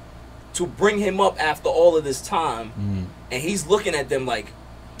peers, to bring him up after all of this time, and he's looking at them like,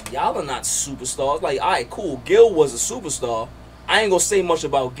 y'all are not superstars. Like, all right, cool. Gil was a superstar. I ain't gonna say much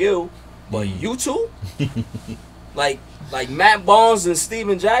about Gil, but you two, like Matt Barnes and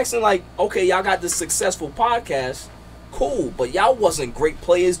Steven Jackson, like, okay, y'all got this successful podcast, cool, but y'all wasn't great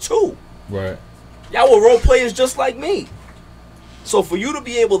players too. Right. Y'all were role players just like me. So for you to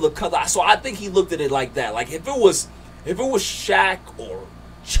be able to cut, so I think he looked at it like that. Like, if it was Shaq or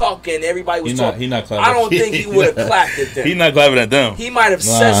Chuck and everybody was talking, he not clapping. I don't think he would have clapped at them. He not clapping at them. He might have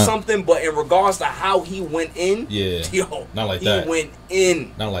said something, but in regards to how he went in, not like that. He went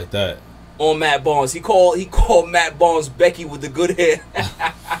in. Not like that. On Matt Barnes, he called Matt Barnes Becky with the good hair.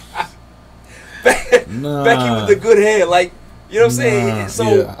 Becky with the good hair, like, You know what I'm saying? So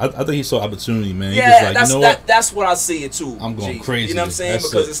yeah, I think he saw opportunity, man. Yeah, He just like, that's what I see it too. I'm going crazy. You know what I'm saying?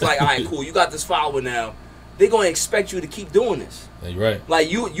 Because it's like, all right, cool. You got this follower now. They're gonna expect you to keep doing this. Yeah, you're right. Like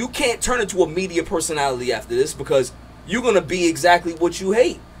you can't turn into a media personality after this because you're gonna be exactly what you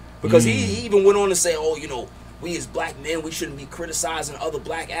hate. Because he even went on to say, oh, you know, we as black men, we shouldn't be criticizing other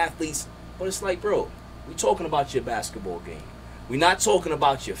black athletes. But it's like, bro, we talking about your basketball game. We're not talking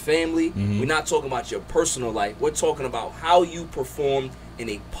about your family. We're not talking about your personal life. We're talking about how you performed in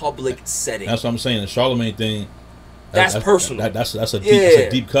a public setting. That's what I'm saying. The Charlemagne thing. That's personal. That's a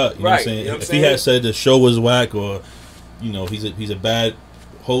deep cut. You know what I'm saying? You know what if he had said the show was whack or, you know, he's a bad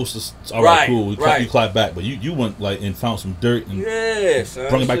host, it's all right, cool. You clap back, but you went like and found some dirt and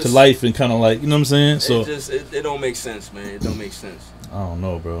brought it back to life and kind of like, you know what I'm saying? So it don't make sense, man. It don't make sense. I don't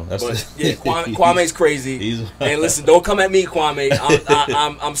know, bro. But Kwame's crazy. And listen, don't come at me, Kwame.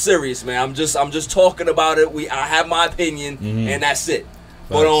 I'm serious, man. I'm just talking about it. I have my opinion, and that's it. Facts.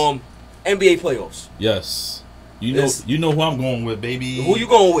 But NBA playoffs. Yes. You know who I'm going with, baby. Who you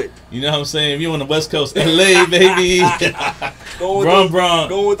going with? You know what I'm saying? If you on the West Coast, LA, baby.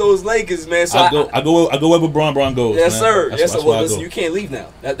 Going with those Lakers, man. So I go wherever Bron goes. Yes, man. sir. That's Well, listen, you can't leave now.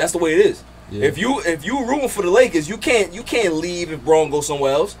 That's the way it is. Yeah. If you rooting for the Lakers, you can't leave if Bron goes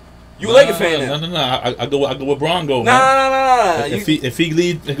somewhere else. You a Laker fan now? No. I go where Bron goes. Nah. If he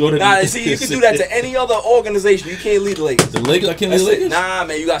leave, go to. Nah, see, you can do that to any other organization. You can't lead the Lakers. The Lakers, I can't lead the Lakers. Nah,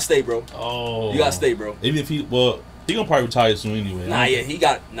 man, you gotta stay, bro. Oh, you gotta stay, bro. Even if he gonna probably retire soon anyway. He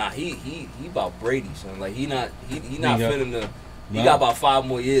about Brady, son. Like he not finna to. He got about 5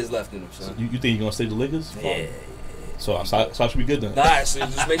 more years left in him, son. So you think he gonna stay the Lakers? Yeah. So I should be good then. All right, so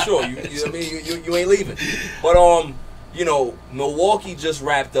just make sure you know what I mean. You ain't leaving. But you know, Milwaukee just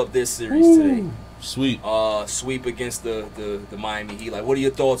wrapped up this series today. Sweep. Sweep against the Miami Heat. Like, what are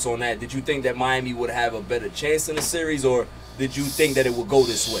your thoughts on that? Did you think that Miami would have a better chance in the series, or did you think that it would go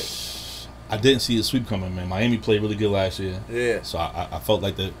this way? I didn't see the sweep coming, man. Miami played really good last year. Yeah. So I felt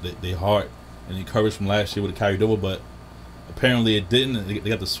like they heart and the courage from last year would have carried over, but apparently it didn't. They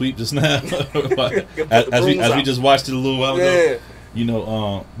got the sweep just now. as we just watched it a little while ago. You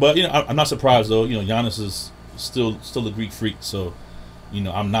know, but you know, I'm not surprised though. You know, Giannis is still a Greek freak, so you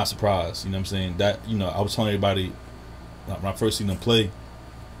know, I'm not surprised. You know what I'm saying? That, you know, I was telling everybody when I first seen them play,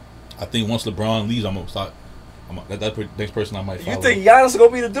 I think once LeBron leaves, I'm gonna start. That's the next person I might follow. You think Giannis is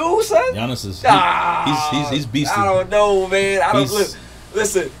gonna be the dude, son? Giannis is he's beastie. I don't know, man.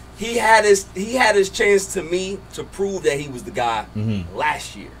 Listen. He had his chance to me to prove that he was the guy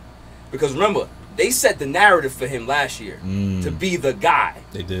last year, because remember they set the narrative for him last year to be the guy.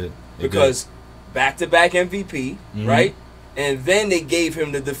 They did because back-to-back MVP, right? And then they gave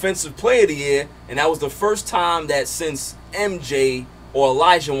him the Defensive Player of the Year, and that was the first time that since MJ or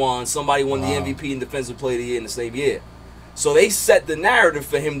Elijah won, somebody won the MVP and Defensive Player of the Year in the same year. So they set the narrative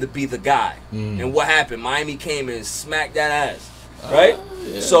for him to be the guy. And what happened? Miami came and smacked that ass, right?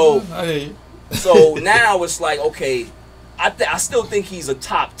 Yeah, so now it's like, okay, I still think he's a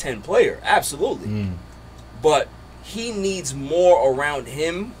top 10 player, absolutely. But he needs more around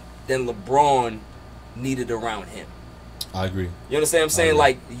him than LeBron needed around him. I agree. You understand what I'm saying?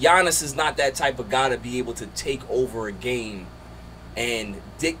 Like, Giannis is not that type of guy to be able to take over a game and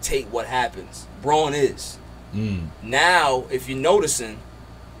dictate what happens. Braun is. Now, if you're noticing,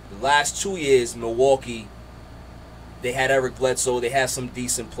 the last 2 years, Milwaukee, they had Eric Bledsoe. They had some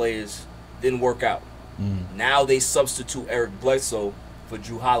decent players. Didn't work out. Now they substitute Eric Bledsoe for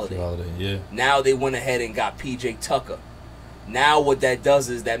Drew Holiday. Now they went ahead and got P.J. Tucker. Now what that does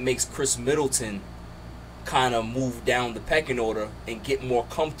is that makes Chris Middleton kind of move down the pecking order and get more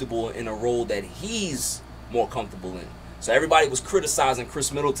comfortable in a role that he's more comfortable in. So everybody was criticizing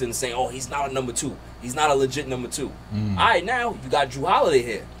Chris Middleton, saying, oh, he's not a number 2. He's not a legit number 2. All right, now you got Drew Holiday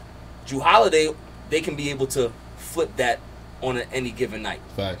here. Drew Holiday, they can be able to flip that on any given night.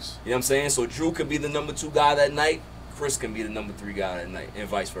 Facts. You know what I'm saying? So Drew can be the number 2 guy that night. Chris can be the number 3 guy that night, and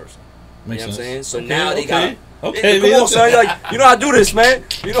vice versa. Makes you know sense. what I'm saying? So now they got. Okay, come on, son. Like, you know how to do this, man.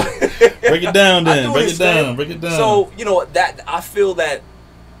 You know. Break it down, then. Break it down. So you know that I feel that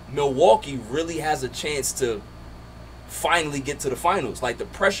Milwaukee really has a chance to finally get to the finals. Like, the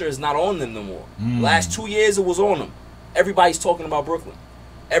pressure is not on them no more. Last 2 years it was on them. Everybody's talking about Brooklyn.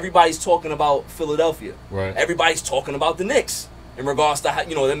 Everybody's talking about Philadelphia. Right. Everybody's talking about the Knicks in regards to how,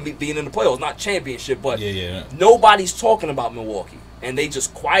 you know, them being in the playoffs, not championship, but nobody's talking about Milwaukee, and they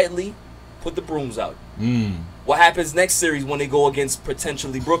just quietly put the brooms out. What happens next series when they go against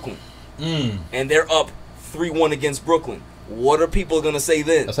potentially Brooklyn, and they're up 3-1 against Brooklyn? What are people gonna say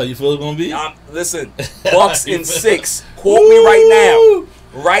then? That's how you feel it's gonna be. Listen, Bucks in 6. Quote me right now.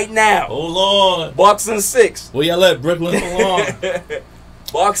 right now. Hold on. Bucks in 6. Where y'all at, Brooklyn? Hold on.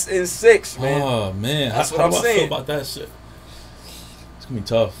 Bucks in 6, man. Oh man, That's what how I'm do I saying. feel about that shit? It's gonna be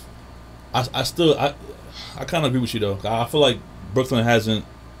tough. I kind of agree with you though. I feel like Brooklyn hasn't.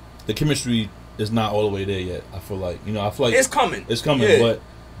 The chemistry is not all the way there yet. I feel like it's coming. It's coming, yeah. but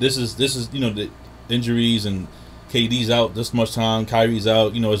this is the injuries and KD's out this much time, Kyrie's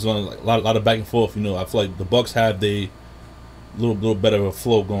out. It's like a lot of back and forth. I feel like the Bucks have the little better of a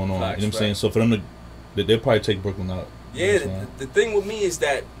flow going on. Facts, you know what I'm saying? So for them they'll probably take Brooklyn out. Yeah, the thing with me is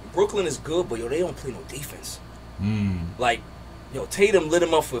that Brooklyn is good, but they don't play no defense. Like, Tatum lit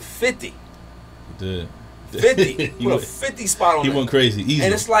him up for 50. He did. 50. Put a 50 spot on him. He went crazy, easy.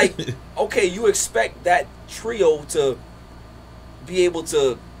 And it's like, okay, you expect that trio to be able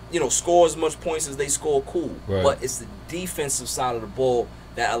to, score as much points as they score, cool. Right. But it's the defensive side of the ball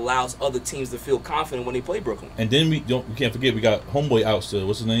that allows other teams to feel confident when they play Brooklyn. And then we can't forget we got homeboy out still.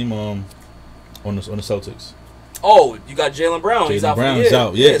 What's his name? On the Celtics. Oh, you got Jaylen Brown. He's out. Brown's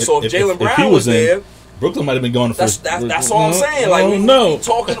out. Yeah. So if Jaylen Brown was there, Brooklyn might have been going the first. That's all I'm saying. Like, we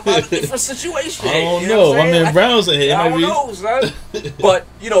talking about a different situation. I don't know. My man Brown's in here. I don't know, son. But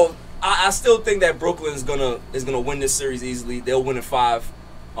I still think that Brooklyn is gonna win this series easily. They'll win in 5.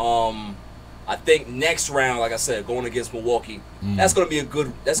 I think next round, like I said, going against Milwaukee, that's gonna be a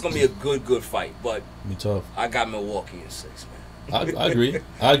good fight. But be tough. I got Milwaukee in 6, man.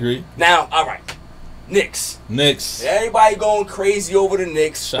 I agree. Now, all right. Knicks. Everybody going crazy over the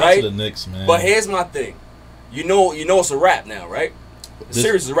Knicks, Shout right? out to the Knicks, man. But here's my thing. You know it's a wrap now, right? The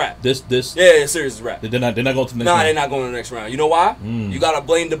series is a wrap. The series is a wrap. They're not going to the next round. They're not going to the next round. You know why? You got to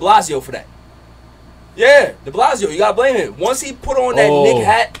blame de Blasio for that. Yeah, de Blasio, you got to blame him. Once he put on that Knick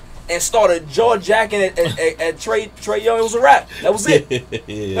hat and started jaw-jacking at Trey Young, it was a wrap. That was it.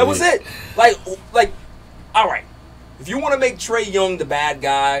 That was it. Like, all right. If you want to make Trey Young the bad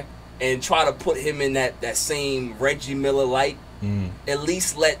guy and try to put him in that same Reggie Miller light, at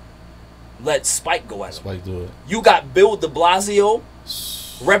least let Spike go at him. Spike do it. You got Bill de Blasio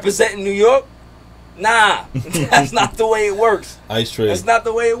representing New York? Nah, that's not the way it works. Ice Trey. That's not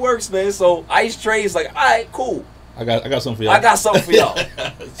the way it works, man. So Ice Trey is like, all right, cool. I got something for y'all. I got something for y'all.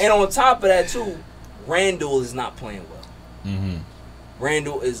 And on top of that too, Randall is not playing well.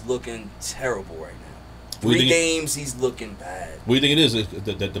 Randall is looking terrible right now. 3 games, he's looking bad. What do you think it is?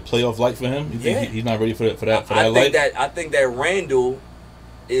 The playoff light for him? You think he's not ready for that light? I think that Randall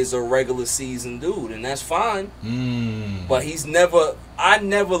is a regular season dude, and that's fine. But I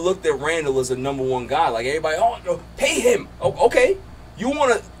never looked at Randall as a number 1 guy. Like everybody, pay him. Okay, you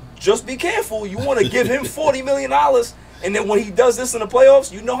want to just be careful. You want to give him $40 million, and then when he does this in the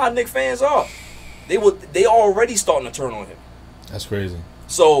playoffs, you know how Knicks fans are. They already starting to turn on him. That's crazy.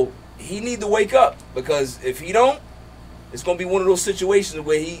 So he need to wake up, because if he don't, it's gonna be one of those situations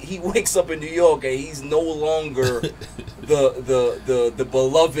where he wakes up in New York and he's no longer the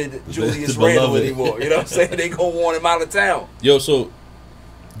beloved Julius Randle anymore. You know what I'm saying? They gonna want him out of town. Yo, so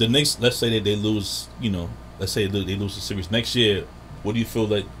the Knicks, let's say that they lose. Let's say they lose the series next year. What do you feel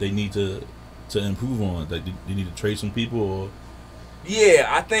like they need to improve on? Like, do you need to trade some people? Or? Yeah,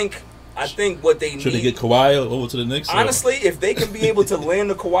 I think what they need. Should they get Kawhi over to the Knicks? Honestly, if they can be able to land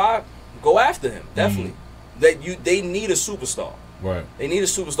the Kawhi, go after him. Definitely. They need a superstar. Right. They need a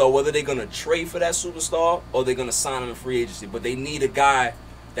superstar, whether they're gonna trade for that superstar or they're gonna sign him in free agency. But they need a guy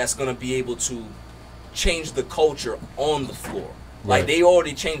that's gonna be able to change the culture on the floor. Right. Like, they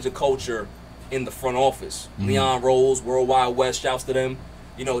already changed the culture in the front office. Leon Rose, Worldwide West, shouts to them.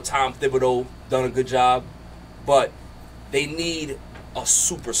 Tom Thibodeau done a good job. But they need a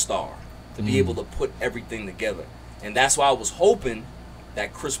superstar to be able to put everything together. And that's why I was hoping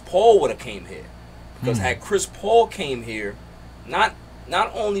that Chris Paul would have came here. Because had Chris Paul came here, not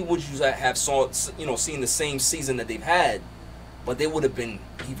only would you have seen the same season that they've had, but they would have been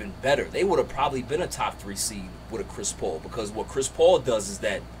even better. They would have probably been a top 3 seed with a Chris Paul, because what Chris Paul does is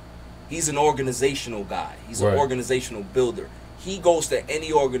that he's an organizational guy. He's an organizational builder. He goes to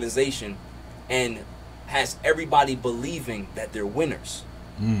any organization and has everybody believing that they're winners.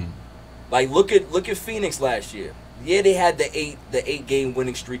 Like, look at Phoenix last year. Yeah, they had the 8-game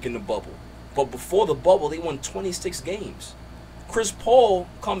winning streak in the bubble. But before the bubble, they won 26 games. Chris Paul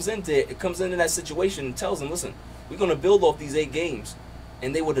comes into that situation and tells them, listen, we're going to build off these 8 games.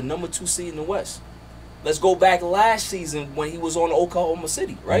 And they were the number 2 seed in the West. Let's go back last season when he was on Oklahoma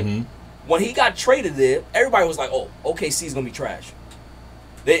City, right? When he got traded there, everybody was like, oh, OKC's going to be trash.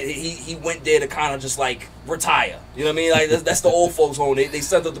 He went there to kind of just like retire. You know what I mean? Like, that's the old folks home. They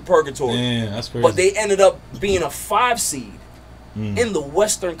sent up to purgatory. Yeah, that's crazy. But they ended up being a 5 seed in the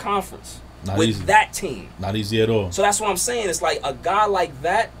Western Conference. with easy. that team. Not easy at all. So that's what I'm saying. It's like a guy like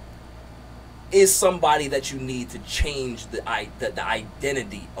that is somebody that you need to change the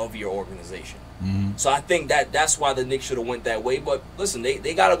identity of your organization. Mm-hmm. So I think that's why the Knicks should have went that way. But listen,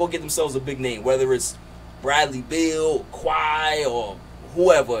 they got to go get themselves a big name, whether it's Bradley Beal, Kawhi, or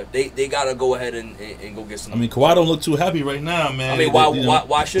whoever. They got to go ahead and go get some. I mean, Kawhi don't look too happy right now, man. I mean,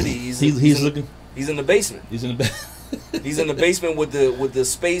 why should he? He's in the basement. He's in the basement. He's in the basement with the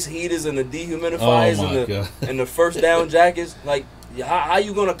space heaters and the dehumidifiers and the first down jackets. Like, how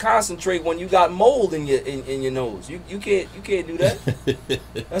you gonna concentrate when you got mold in your nose? You can't do that.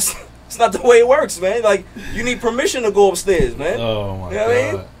 That's not the way it works, man. Like, you need permission to go upstairs, man. Oh my God. What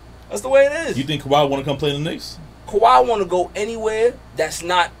I mean? That's the way it is. You think Kawhi want to come play the Knicks? Kawhi want to go anywhere that's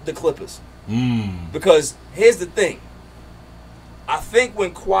not the Clippers. Because here's the thing. I think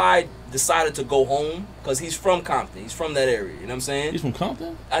when Kawhi decided to go home, because he's from Compton, he's from that area. You know what I'm saying? He's from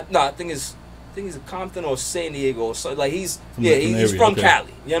Compton? I think he's Compton or San Diego or something. Like he's from okay.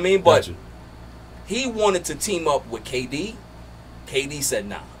 Cali. You know what I mean? But gotcha. he wanted to team up with KD. KD said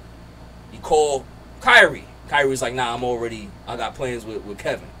nah. He called Kyrie. Kyrie was like, nah, I got plans with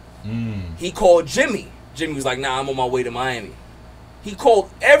Kevin. He called Jimmy. Jimmy was like, nah, I'm on my way to Miami. He called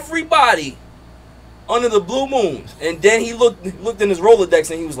everybody under the blue moon. And then he looked in his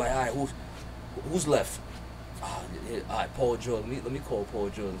Rolodex and he was like, all right, who's left? All right, Paul George. Let me call Paul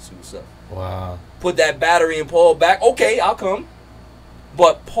George and see what's up. Wow. Put that battery in Paul back. Okay, I'll come.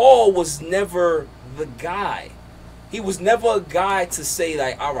 But Paul was never the guy. He was never a guy to say,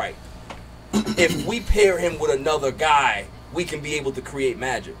 like, all right, if we pair him with another guy, we can be able to create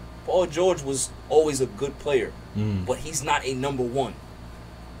magic. Paul George was always a good player, but he's not a number one.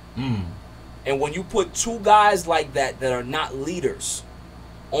 And when you put two guys like that are not leaders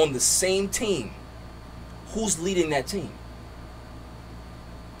on the same team, who's leading that team?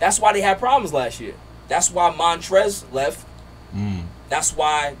 That's why they had problems last year. That's why Montrez left. That's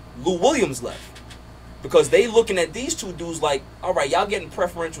why Lou Williams left. Because they looking at these two dudes like, all right, y'all getting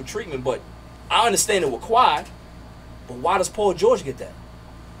preferential treatment, but I understand it with Kawhi, but why does Paul George get that?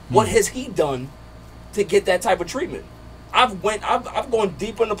 What has he done to get that type of treatment? I've gone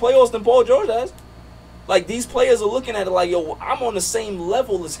deeper in the playoffs than Paul George has. Like, these players are looking at it like, yo, I'm on the same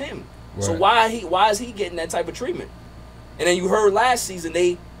level as him. Right. So why is he getting that type of treatment? And then you heard last season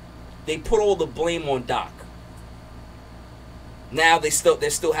they put all the blame on Doc. Now they're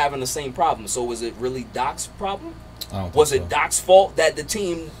still having the same problem. So was it really Doc's problem? Was it Doc's fault that the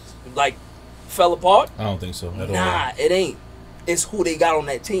team like fell apart? I don't think so at all. Nah, it ain't. It's who they got on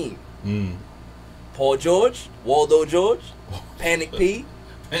that team. Paul George, Waldo George, Panic P.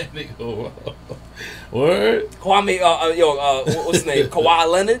 Panic. Word. Kwame. What's his name?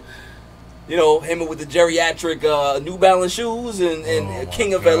 Kawhi Leonard. You know, him with the geriatric New Balance shoes and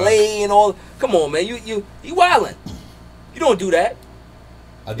King of LA and all. Come on, man. You wildin'. You don't do that.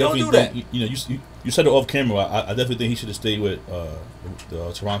 I definitely think, you said it off camera. I definitely think he should have stayed with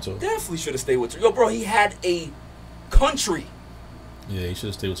Toronto. Definitely should have stayed with Toronto. Yo, bro, he had a country. Yeah, he should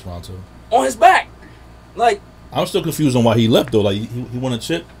have stayed with Toronto. On his back. Like, I'm still confused on why he left, though. Like, he won a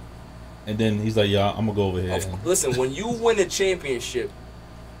chip, and then he's like, yeah, I'm going to go over here. Listen, when you win a championship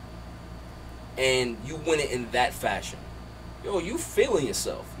and you win it in that fashion, yo, you feeling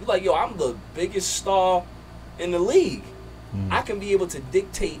yourself. You like, yo, I'm the biggest star in the league. I can be able to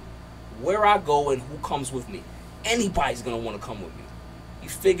dictate where I go and who comes with me. Anybody's going to want to come with me. He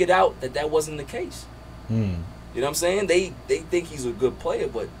figured out that wasn't the case. You know what I'm saying? They think he's a good player,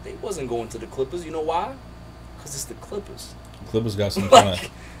 but they wasn't going to the Clippers. You know why? Because it's the Clippers. The Clippers got some kind of...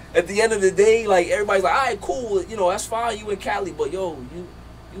 At the end of the day, like, everybody's like, all right, cool. You know, that's fine. You in Cali, but, yo,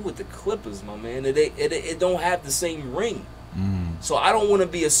 you with the Clippers, my man. It don't have the same ring. So I don't want to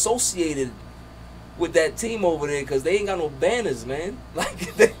be associated with that team over there because they ain't got no banners, man.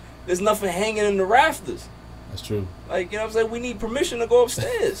 Like, there's nothing hanging in the rafters. That's true. Like, you know what I'm saying? We need permission to go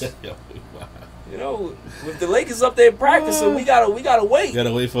upstairs. You know, with the Lakers up there practicing, we gotta wait. You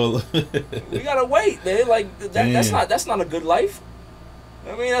gotta wait for we gotta wait, man. Like that's not a good life.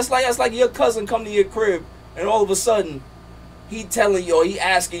 I mean, that's like your cousin come to your crib and all of a sudden he telling you or he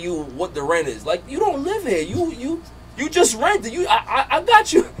asking you what the rent is. Like, you don't live here. You just rented. I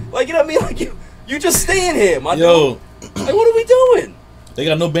got you. Like, you know what I mean? Like you just staying here, my dude. Like, what are we doing? They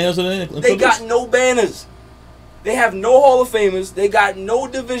got no banners in there? They got no banners. They have no Hall of Famers. They got no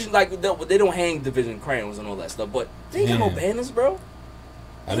division. Like, they don't hang division crowns and all that stuff. But they ain't got no banners, bro.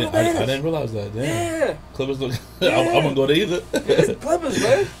 I didn't realize that. Damn. Yeah. Clippers look. I wouldn't go there either. It's Clippers,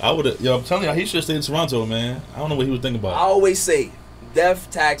 man. I would have. Yo, I'm telling you, he should have stayed in Toronto, man. I don't know what he was thinking about. I always say,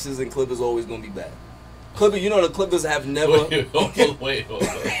 death, taxes, and Clippers always gonna be bad. Clippers, you know the Clippers have never. Wait.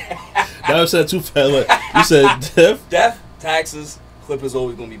 Nah, That said too fast. You said death, taxes, Clippers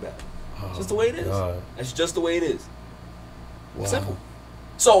always gonna be bad. It's just the way it is. That's just the way it is. Wow. Simple.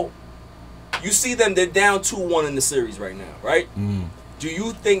 So, you see them, they're down 2-1 in the series right now, right? Do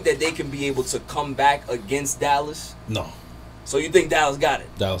you think that they can be able to come back against Dallas? No. So you think Dallas got it?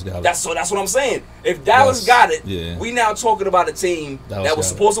 Dallas got it. That's what I'm saying. If Dallas got it, we now talking about a team that was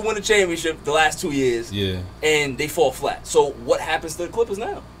supposed to win the championship the last 2 years, and they fall flat. So what happens to the Clippers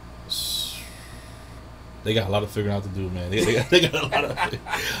now? They got a lot of figuring out to do, man. They got a lot of.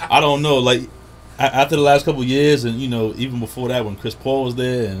 I don't know. Like after the last couple of years, and even before that, when Chris Paul was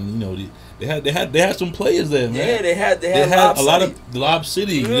there, and they had some players there, man. Yeah, they had a lot of Lob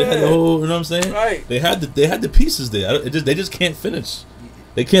City. Yeah. They had the whole, you know what I'm saying? Right. They had the pieces there. They just can't finish.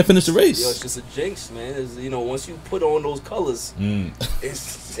 They can't finish the race. Yo, it's just a jinx, man. It's, once you put on those colors,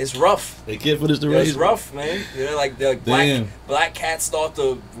 it's rough. They can't finish the race. It's rough, man. Like the black cats start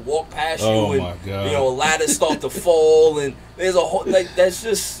to walk past you, and my God. ladders start to fall, and there's a whole that's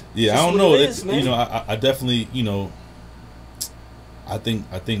just I don't know. I definitely I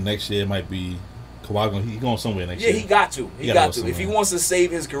think next year might be Kawhi. He's going somewhere next year. Yeah, he got to. He got to. If he wants to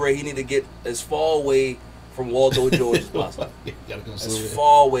save his career, he need to get as far away from Waldo George as possible. As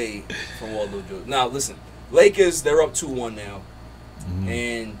far away from Waldo George. Now, listen, Lakers, they're up 2-1 now,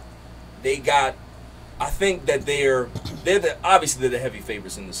 and they got. I think that obviously they're the heavy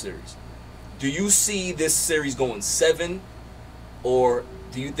favorites in the series. Do you see this series going 7, or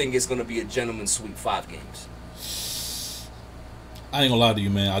do you think it's going to be a gentleman's sweep, 5 games? I ain't gonna lie to you,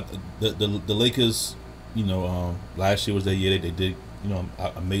 man. The Lakers, last year was their year. They did,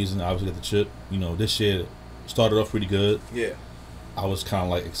 amazing. Obviously got the chip. This year started off pretty good. Yeah. I was kind of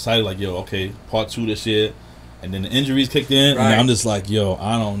like excited, like, yo, okay, part 2 this year, and then the injuries kicked in, right. and I'm just like, yo,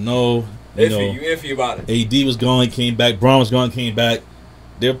 I don't know. You iffy about it. AD was gone, came back. Braun was gone, came back.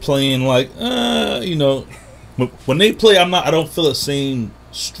 They're playing like, when they play, I don't feel the same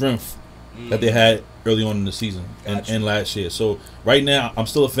strength that they had early on in the season and last year. So right now, I'm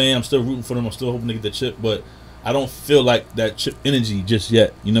still a fan. I'm still rooting for them. I'm still hoping to get the chip, but I don't feel like that chip energy just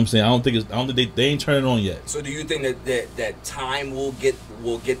yet. You know what I'm saying? I don't think they ain't turning on yet. So do you think that time will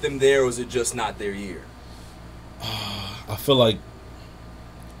get them there, or is it just not their year? I feel like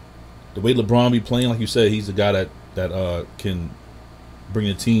the way LeBron be playing, like you said, he's the guy that can bring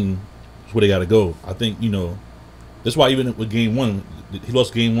the team where they got to go. I think that's why even with Game 1, he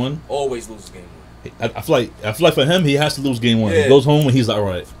lost Game 1. Always loses Game 1. I feel like for him, he has to lose Game 1. Yeah. He goes home and he's like, all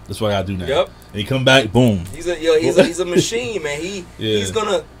right, that's what I gotta do now. Yep. And he come back, boom. He's a machine, man. He's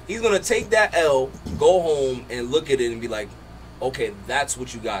gonna take that L, go home and look at it and be like, okay, that's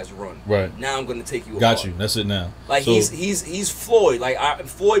what you guys run. Right. Now I'm gonna take you apart. Got you. That's it now. Like so, he's Floyd. Like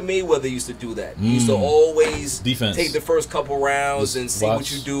Floyd Mayweather used to do that. He used to always defense. Take the first couple rounds and see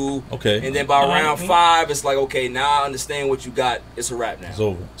what you do. Okay. And then by round 5, it's like, okay, now I understand what you got. It's a wrap now. It's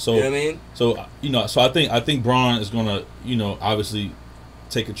over. So you know what I mean? So I think Braun is gonna obviously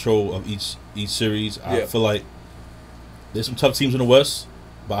take control of each series. I feel like there's some tough teams in the West,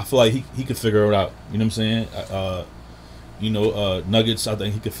 but I feel like he could figure it out. You know what I'm saying? Nuggets, I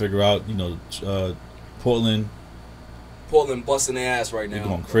think he could figure out. Portland busting their ass right now. They're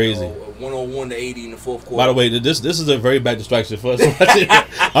going crazy. 101 to 80 in the fourth quarter. By the way, this is a very bad distraction for us.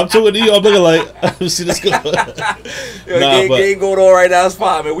 I'm talking to you. I'm looking like, see this go. Game going on right now. It's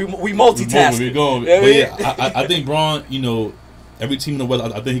fine, man. We multitasking. We're going. But I think Braun, every team in the West,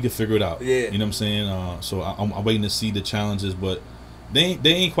 I think he can figure it out. Yeah. You know what I'm saying? So I'm waiting to see the challenges, but they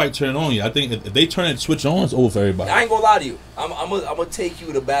ain't quite turning on yet. I think if they turn and switch on, it's over for everybody. I ain't gonna lie to you. I'm gonna take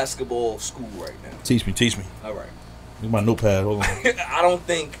you to basketball school right now. Teach me. All right. Need my notepad. Hold on. I don't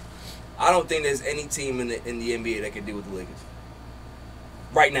think there's any team in the NBA that can deal with the Lakers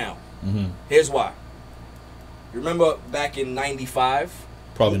right now. Mm-hmm. Here's why. You remember back in '95?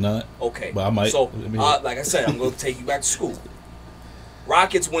 Probably not. Okay, but I might. So, like I said, I'm gonna take you back to school.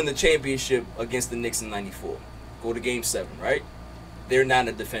 Rockets win the championship against the Knicks in '94. Go to Game 7, right? They're now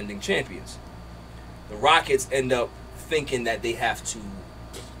the defending champions. The Rockets end up thinking that they have to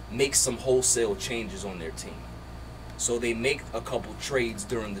make some wholesale changes on their team. So they make a couple trades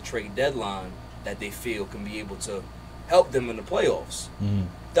during the trade deadline that they feel can be able to help them in the playoffs. Mm-hmm.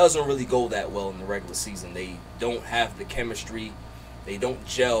 Doesn't really go that well in the regular season. They don't have the chemistry. They don't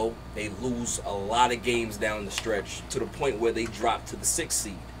gel. They lose a lot of games down the stretch to the point where they drop to the 6th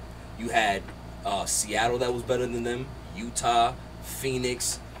seed. You had Seattle that was better than them, Utah,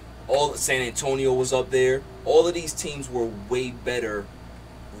 Phoenix, San Antonio was up there. All of these teams were way better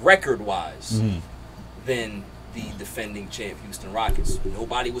record-wise than the defending champ Houston Rockets.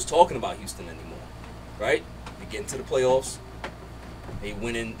 Nobody was talking about Houston anymore, right? They get into the playoffs, They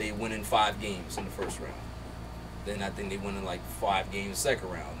win in 5 games in the first round. Then I think they win in like 5 games second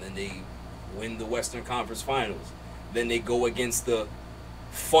round. Then they win the Western Conference Finals. Then they go against the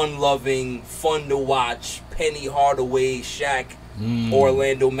fun-loving, fun-to-watch Penny Hardaway, Shaq,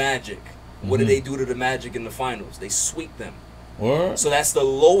 Orlando Magic. What do they do to the Magic in the finals? They sweep them. What? So that's the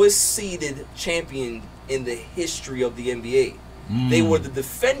lowest seeded champion in the history of the NBA. They were the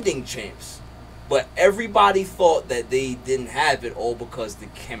defending champs, but everybody thought that they didn't have it all because the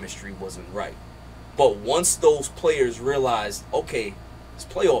chemistry wasn't right. But once those players realized, okay, it's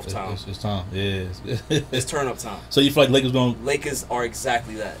playoff time. It's time. Yeah. It's turn-up time. So you feel like Lakers going to Lakers are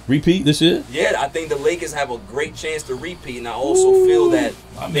exactly that. repeat this year? Yeah, I think the Lakers have a great chance to repeat, and I also feel that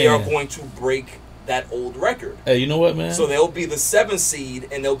they are going to break that old record. Hey, you know what, man? So they'll be the 7th seed,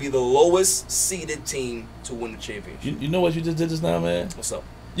 and they'll be the lowest seeded team to win the championship. You know what you just did just now, man? What's up?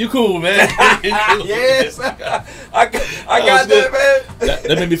 You cool, man. Yes, I got that, man.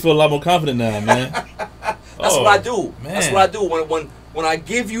 That made me feel a lot more confident now, man. That's what I do. Man. That's what I do. When I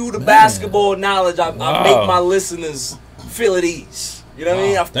give you the basketball knowledge, I make my listeners feel at ease. You know what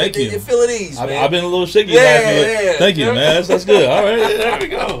I mean? Thank you. Feel at ease, man. I've been a little shaky. Yeah. Thank you, man. That's good. All right, there we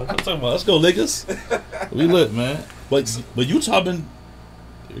go. What I'm talking about. Let's go, Lakers. We lit, man. But Utah been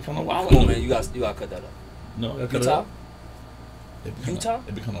kind of wild. Come on, man. You got to cut that up. No, Utah. Utah?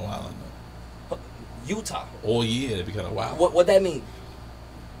 It be kind of wild. Utah. Oh yeah, it be kind of wild. What that mean?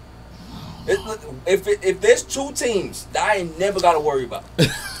 If there's 2 teams that I ain't never got to worry about,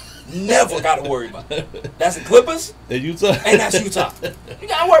 never got to worry about. That's the Clippers and Utah, and that's Utah. You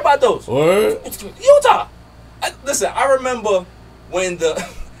got to worry about those. Word? Utah. Listen, I remember when the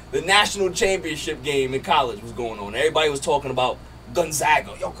national championship game in college was going on. Everybody was talking about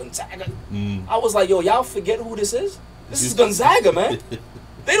Gonzaga. Yo, Gonzaga. I was like, yo, y'all forget who this is? This is Gonzaga, man.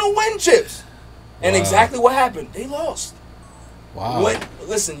 They don't win chips. And exactly what happened. They lost. Wow.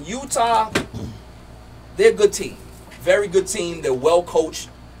 Listen, Utah, they're a good team. Very good team. They're well coached.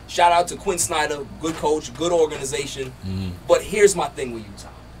 Shout out to Quinn Snyder. Good coach, good organization. But here's my thing with Utah.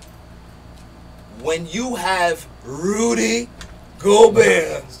 When you have Rudy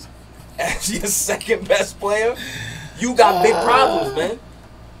Gobert as your second best player, you got big problems, man.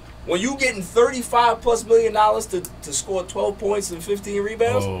 When you getting $35+ million to score 12 points and 15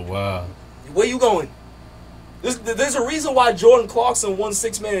 rebounds, oh wow, where you going? There's a reason why Jordan Clarkson won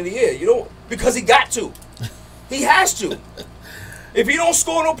 6th Man of the Year. Because he got to. He has to. If he don't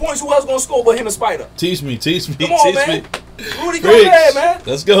score no points, who else gonna score but him and Spider? Teach me. Come on, man. Rudy Gobert, man.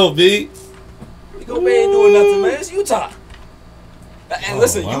 Let's go, B. Rudy Gobert ain't doing nothing, man. It's Utah. And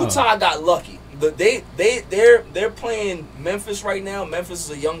listen, Utah got lucky. They're playing Memphis right now. Memphis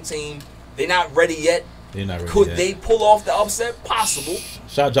is a young team. They're not ready yet. They're not ready Could yet. they pull off the upset? Possible.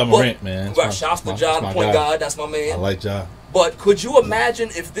 Shout out Ja Morant, man. Shouts to Ja, the point guard. That's my man. I like Ja. But could you imagine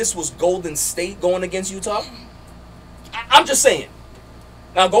if this was Golden State going against Utah? I'm just saying.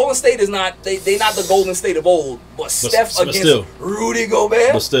 Now, Golden State is not they not the Golden State of old, but Steph against Rudy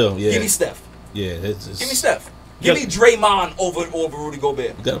Gobert. But still, yeah. Give me Steph. Yeah, give me Steph. Give me Draymond over Rudy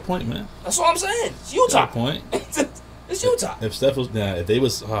Gobert. You got a point, man. That's what I'm saying. It's Utah. Got a point. It's Utah. If Steph was, if they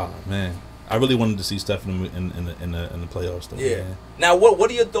was, man, I really wanted to see Steph in the playoffs, though. Yeah. Man. Now, what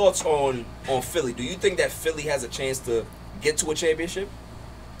are your thoughts on Philly? Do you think that Philly has a chance to get to a championship?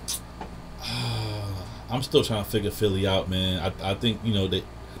 I'm still trying to figure Philly out, man. I think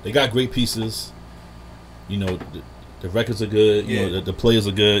they got great pieces. The records are good. You know the players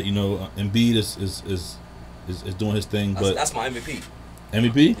are good. Embiid is doing his thing. That's my MVP.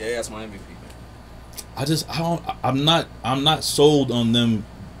 MVP? Yeah, that's my MVP, man. I'm not sold on them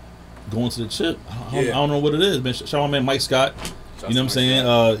going to the chip. I don't know what it is, man. Shout out, man, Mike Scott. You know what I'm saying?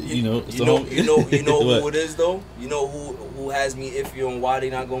 You know who it is though. You know who has me iffy on why they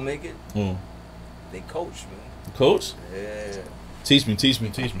not gonna make it? They coach, man. Coach? Yeah. Teach me.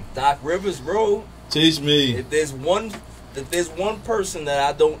 Doc Rivers, bro. Teach me. If there's one person that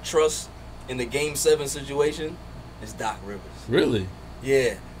I don't trust in the Game 7 situation, it's Doc Rivers. Really?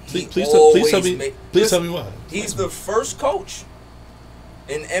 Yeah. Please tell me why. He's the first coach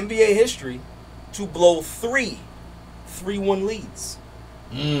in NBA history to blow 3-1 leads.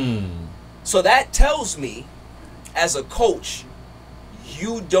 So that tells me, as a coach,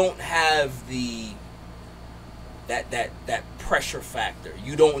 you don't have that pressure factor.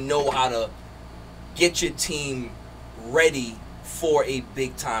 You don't know how to get your team ready for a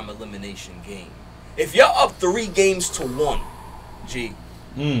big time elimination game. If you're up 3-1,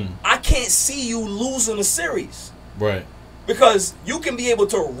 I can't see you losing a series. Right. Because you can be able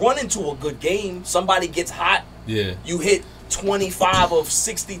to run into a good game. Somebody gets hot. Yeah. You hit 25 of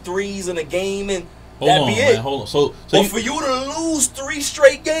 63s in a game, and That'd be it. Man, hold on. So but for you to lose 3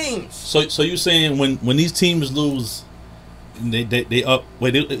 straight games. So you saying when these teams lose, they up?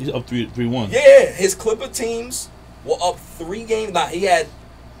 Wait, they up 3-1. Yeah, his Clipper teams were up 3 games. Now he had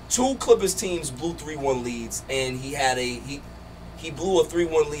 2 Clippers teams blew 3-1 leads, and he had he blew a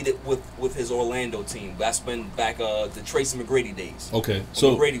 3-1 lead with his Orlando team. That's been back the Tracy McGrady days. Okay,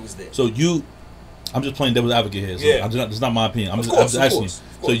 so McGrady was there. So I'm just playing devil's advocate here. So Yeah, it's not my opinion. I'm just asking you.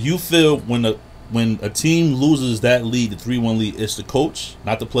 So you feel when a team loses that lead, the 3-1 lead, it's the coach,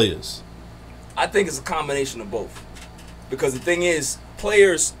 not the players? I think it's a combination of both. Because the thing is,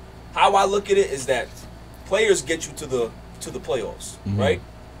 players, how I look at it is that players get you to the playoffs, right?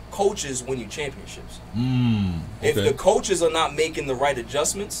 Coaches win you championships. Okay. If the coaches are not making the right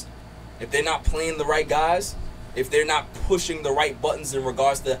adjustments, if they're not playing the right guys, if they're not pushing the right buttons in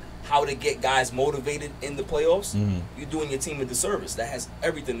regards to how to get guys motivated in the playoffs, you're doing your team a disservice. That has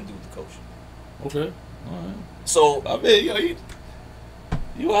everything to do with the coach. Okay. All right. So I mean,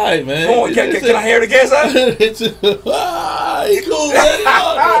 you all right, man. Come on, can I hear it again, son? You cool, man.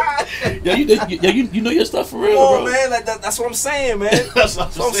 You know your stuff for real, Come on, bro. man. That's what I'm saying, man. That's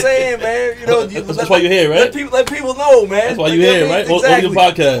what I'm saying, man. You know, that's why you're here, right? Let people know, man. That's why you're here, right? Exactly. Only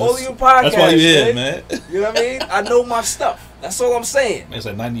podcast. Only podcast. That's why you're here, man. You know what I mean? I know my stuff. That's all I'm saying. Man, it's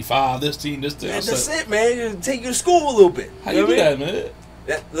like 95, this team, this team. Man, that's it, man. You take you to school a little bit. How you do that, man?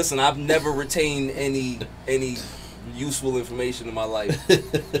 Listen, I've never retained any useful information in my life.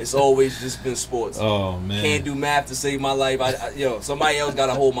 It's always just been sports. Oh man, can't do math to save my life. Somebody else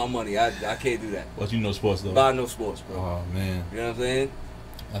gotta hold my money. I can't do that. But you know sports though. But I know sports, bro. Oh man, you know what I'm saying?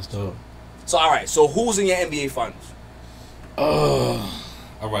 That's dope. So all right, so who's in your NBA finals? All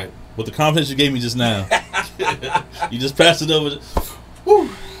right. With the confidence you gave me just now, you just passed it over. Woo.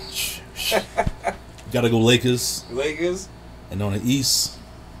 Gotta go Lakers. Lakers. And on the East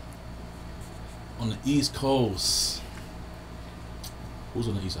Coast, who's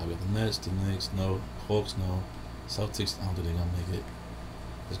on the East? I got the Nets, the Knicks, no. Hawks, no. Celtics, I don't think they're gonna make it.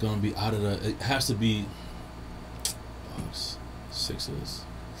 It's gonna be out of the. It has to be. Bucks, Sixers.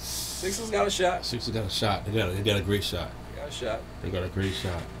 Sixers got a shot. Sixers got a shot. They got a great shot. They got a shot. They got a great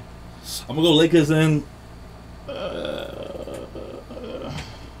shot. I'm gonna go Lakers and.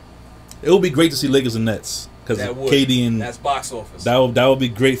 It would be great to see Lakers and Nets. Because KD and that's box office. That would be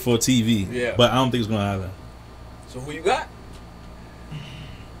great for TV. Yeah. But I don't think it's gonna happen. So who you got?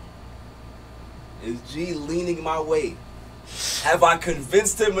 Is G leaning my way? Have I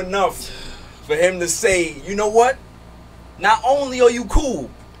convinced him enough for him to say, you know what? Not only are you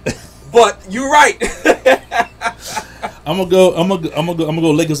cool, but you're right. I'm gonna go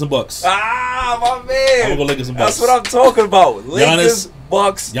Lakers and Bucks. Ah, my man. I'm gonna go Lakers and Bucks. That's what I'm talking about. Lakers,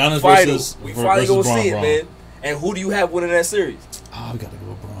 Bucks, Giannis finals. We finally gonna see it, Bron. man. And who do you have winning that series? Oh, we gotta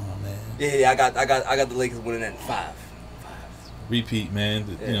go Bron, man. Yeah, I got the Lakers winning that in 5. Repeat,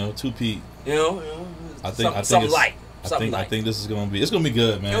 man. Yeah. You know, 2-peat. You know, I think this is gonna be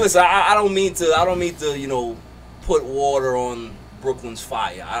good, man. And listen, I don't mean to put water on Brooklyn's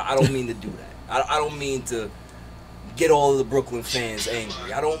fire. I don't mean to do that. I don't mean to get all of the Brooklyn fans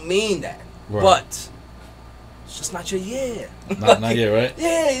angry. I don't mean that. Right. But it's just not your year. Not yet, right?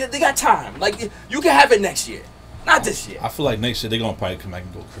 Yeah, they got time. Like, you can have it next year. Not this year. I feel like next year they're gonna probably come back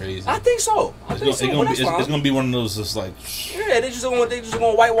and go crazy. I think so. It's gonna be one of those just like. Yeah, they just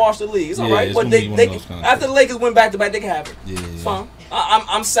gonna whitewash the league. It's all right. It's But after the Lakers win back to back, they can have it. Yeah, it's fine.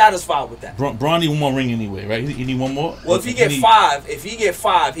 I'm satisfied with that. Bron need one more ring anyway, right? He need one more. Well, if he get 5,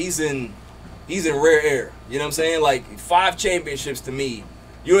 he's in rare air. You know what I'm saying? Like 5 championships to me,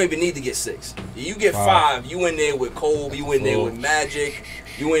 you don't even need to get 6. You get 5, you in there with Kobe, you in there with Magic,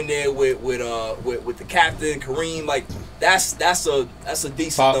 you in there with the captain Kareem. Like that's a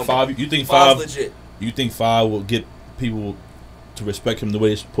decent number. 5. You think 5's legit? You think 5 will get people to respect him the way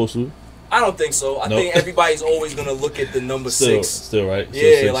they're supposed to? I don't think so. I think everybody's always gonna look at the number 6. Still right.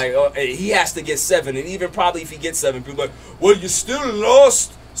 Yeah, like he has to get 7, and even probably if he gets 7, people are like, well, you still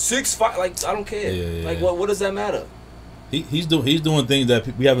lost 6-5. Like I don't care. Yeah. Like what does that matter? He's doing things that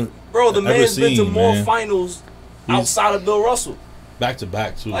we haven't. Bro, the ever man's seen, been to more man. finals outside of Bill Russell. Back to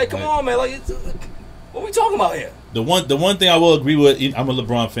back too. Like, come on, man. Like, what we talking about here? The one thing I will agree with, I'm a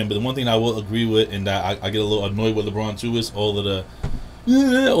LeBron fan, but the one thing I will agree with, and that I get a little annoyed with LeBron too, is all of the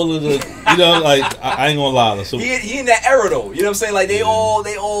like I ain't gonna lie. So he in that era though. You know what I'm saying? Like they all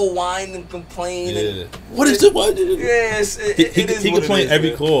whine and complain. Yeah. What is it? What? Yes, he complain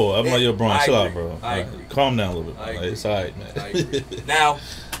every call. I'm like, yo, Bron, chill out, agree. bro. I agree. Calm down a little bit. I Like, it's all right, man. I agree. Now,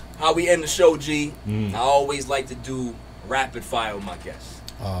 how we end the show, G? I always like to do rapid fire with my guests.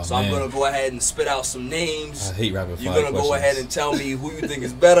 So I'm going to go ahead and spit out some names. I hate rapid fire. You're going to go ahead and tell me who you think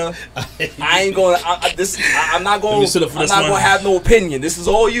is better. I ain't going to, I'm not going to have no opinion. This is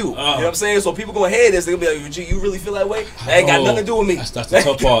all you. You know what I'm saying? So people going to hear this, they're going to be like, you really feel that way? That ain't got nothing to do with me. That's the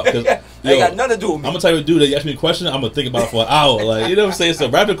tough part. Ain't got nothing to do with me. I'm going to tell you, dude, that you ask me a question, I'm going to think about it for an hour. Like, you know what I'm saying? So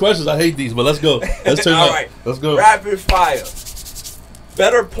rapid questions, I hate these, but let's go. Let's turn it up. All right. Let's go. Rapid fire.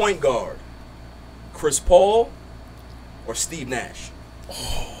 Better point guard, Chris Paul or Steve Nash?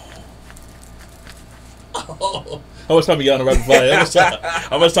 How much time we got on the rapid fire?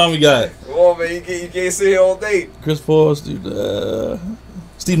 How much time we got? Come on, man. You can't sit here all day. Chris Paul, Steve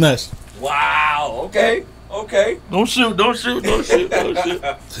Nash. Wow. Okay. Don't shoot.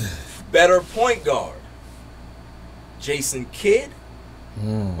 Better point guard, Jason Kidd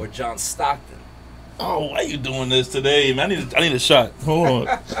or John Stockton? Oh, why are you doing this today, man? I need a shot. Hold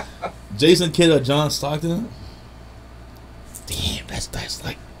on. Jason Kidd or John Stockton? Damn, that's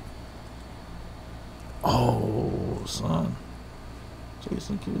like. Oh, son.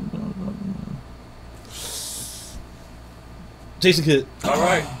 Jason Kidd. Jason Kidd. All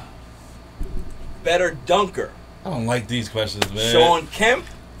right. Better dunker. I don't like these questions, man. Sean Kemp.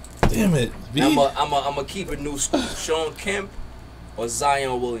 Damn it. I'm a keep it new school. Sean Kemp or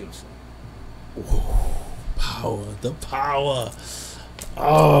Zion Williamson? The power.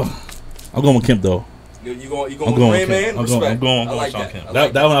 Oh, I'm going with Kemp though. You going with Rain Man? I'm going with Sean Kemp.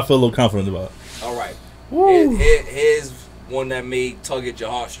 That one I feel a little confident about. All right. Here's one that may tug at your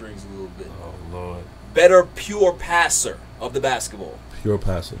heartstrings a little bit. Oh Lord. Better pure passer of the basketball. Pure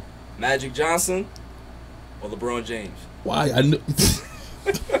passer. Magic Johnson or LeBron James? Why? I knew.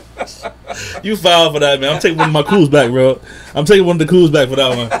 You fouled for that, man. I'm taking one of my cools back, bro. I'm taking one of the cools back for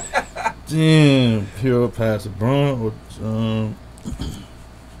that one. Damn, pure passer, Bron or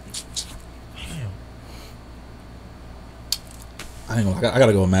I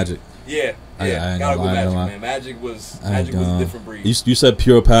gotta go with Magic. Yeah, I gotta go Magic, man. Magic was a different breed. You said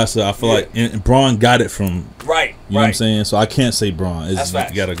pure passer. I feel like and Bron got it from right. You know what I'm saying? So I can't say Bron. That's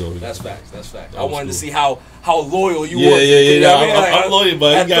facts. You gotta go. That's facts. I wanted to see how loyal you were. Yeah. I'm loyal,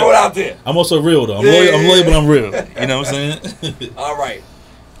 but throw it out there. I'm also real though. I'm loyal, but I'm real. You know what I'm saying? All right.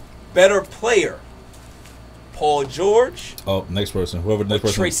 Better player, Paul George. Oh, next person. Whoever the next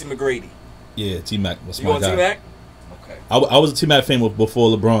person. Tracy McGrady. Yeah, T-Mac. That's you my going guy. T-Mac? Okay. I was a T-Mac fan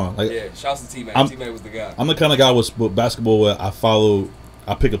before LeBron. Like, yeah, shouts to T-Mac. T-Mac was the guy. I'm the kind of guy with basketball where I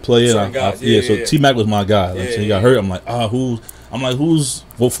pick a player. So T-Mac was my guy. Like, so he got hurt. I'm like, who's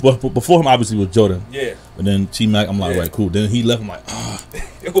before him obviously was Jordan. Yeah. But then T-Mac, I'm like, right, cool. Then he left. I'm like,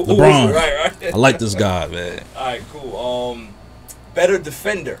 LeBron. Right. I like this guy, man. All right, cool. Better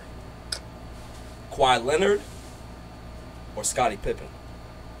defender, Kawhi Leonard or Scottie Pippen?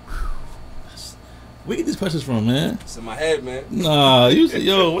 Where get these questions from, man? It's in my head, man. Nah,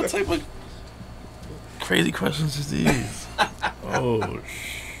 what type of crazy questions is these?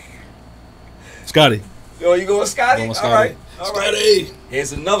 Scotty. Yo, you going with Scotty? All right. Scotty.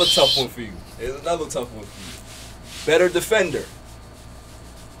 Here's another tough one for you. Better defender,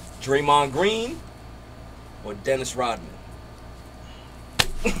 Draymond Green or Dennis Rodman?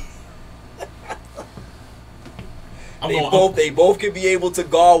 They both could be able to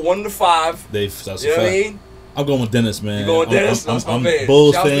guard 1 to 5. That's you a know fact. What I mean? I'm going with Dennis, man. You going with Dennis? I'm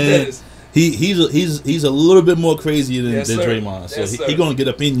Bulls fan. He's a little bit more crazy than Draymond, so he gonna get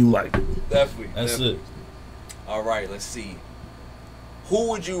up in you like. Definitely. That's it. All right, let's see. Who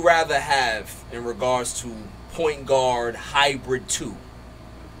would you rather have in regards to point guard hybrid 2?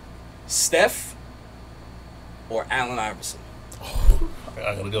 Steph or Allen Iverson?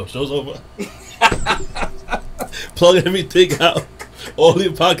 I gotta go. Show's over. Plug everything out. All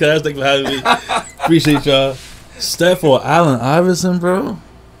your podcasts. Thanks for having me. Appreciate y'all. Steph or Allen Iverson, bro?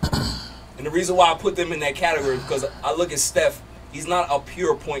 And the reason why I put them in that category is because I look at Steph. He's not a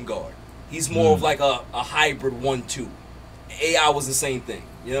pure point guard. He's more of like a hybrid 1-2. AI was the same thing.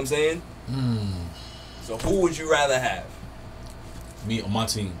 You know what I'm saying? So who would you rather have? Me on my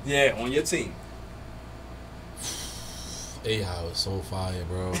team. Yeah, on your team. AI was so fire,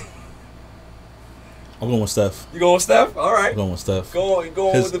 bro. I'm going with Steph. You going with Steph? All right. I'm going with Steph. Going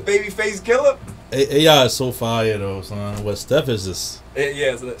with the babyface killer? AI is so fire, though, son. What Steph is just...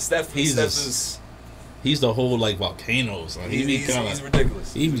 Yeah, Steph he's is... He's the whole, like, volcanoes. Like, he's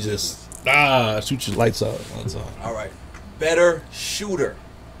ridiculous. He be just... shoot your lights out. That's all. All right. Better shooter.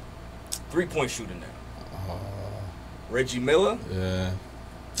 3-point shooter now. Reggie Miller? Yeah.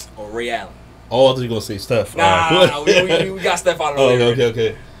 Or Ray Allen? Oh, I thought you were going to say Steph. Nah, we got Steph out of the way.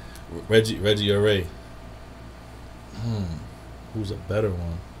 Okay. Reggie or Ray? Who's a better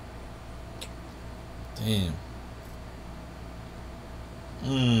one? Damn.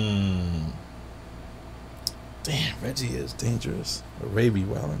 Damn, Reggie is dangerous. But Ray be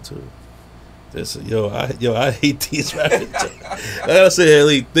wildin' too. I hate these rappers. I gotta say,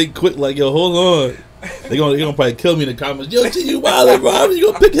 Haley, think quick. Like, yo, hold on. They gonna probably kill me in the comments. Yo, G, you wildin', bro. How you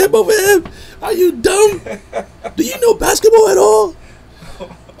gonna pick him over him? Are you dumb? Do you know basketball at all?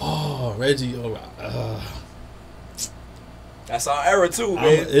 Oh, Reggie. That's our era too,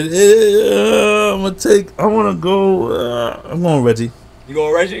 man. I'm going Reggie. You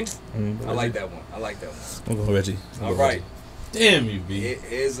going Reggie? I like that one. I'm going Reggie. All right. Damn you, B.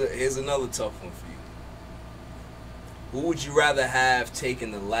 Here's another tough one for you. Who would you rather have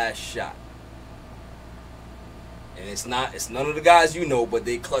taken the last shot? And it's none of the guys you know, but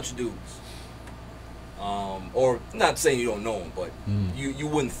they clutch dudes. Or not saying you don't know them, but you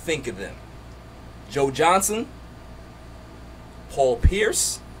wouldn't think of them. Joe Johnson, Paul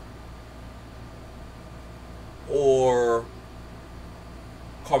Pierce, or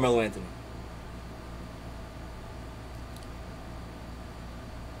Carmelo Anthony?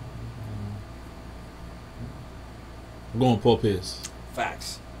 I'm going Paul Pierce.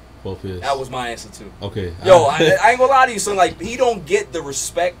 Facts. Paul Pierce. That was my answer too. Okay. Yo, I ain't gonna lie to you, son. Like, he don't get the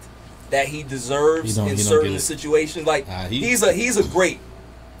respect that he deserves in certain situations. Like, he's a great.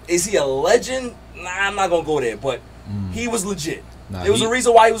 Is he a legend? Nah, I'm not gonna go there. But he was legit. There was a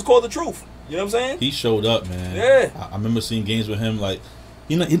reason why he was called the Truth. You know what I'm saying? He showed up, man. Yeah. I remember seeing games with him. Like,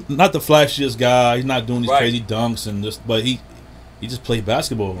 he's not the flashiest guy. He's not doing these crazy dunks and this, but he just played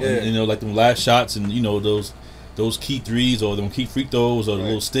basketball. Yeah. And, like them last shots and those key threes or them key free throws or the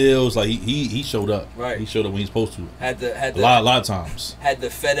little steals, like he showed up. Right. He showed up when he's supposed to. Had a lot of times. Had the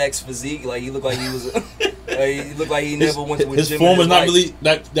FedEx physique, like he looked like he was. He looked like he never went to a his gym. His form is not really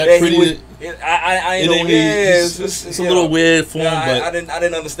that pretty. I ain't know. It's a little weird form, but I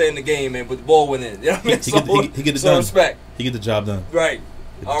didn't understand the game, man. But the ball went in. You know what I mean? He get it done. Respect. He get the job done. Right.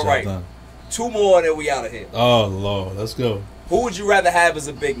 All right. Done. 2 more and then we out of here. Oh Lord, let's go. Who would you rather have as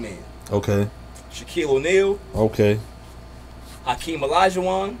a big man? Okay. Shaquille O'Neal. Okay. Hakeem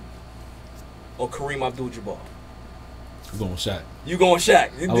Olajuwon or Kareem Abdul-Jabbar? I'm going Shaq. You going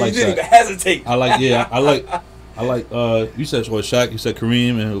Shaq? You like didn't Shaq. even hesitate. I like. You said Shaq. You said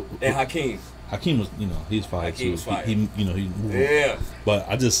Kareem and Hakeem. Hakeem was, he's fire too. He yeah. But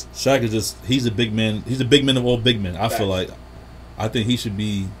Shaq is just, he's a big man. He's a big man of all big men. I feel like, I think he should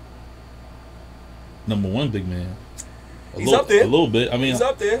be number 1 big man. He's up there. A little bit. I mean, he's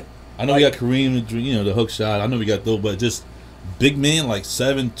up there. I know we got Kareem, the hook shot. I know we got those, but just big man like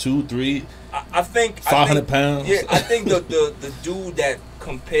 7'2", 3". I think 500 pounds. Yeah, I think the dude that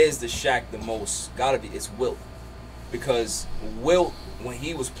compares to Shaq the most gotta be Wilt, because Wilt, when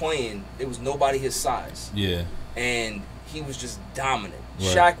he was playing, there was nobody his size. Yeah. And he was just dominant.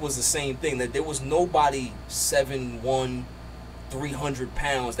 Right. Shaq was the same thing. That there was nobody 7'1", 300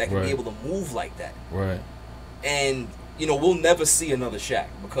 pounds that could be able to move like that. Right. And we'll never see another Shaq,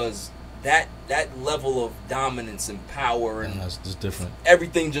 because that level of dominance and power and that's just different.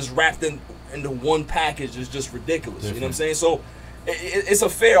 Everything just wrapped into one package is just ridiculous. Different. You know what I'm saying? So it's a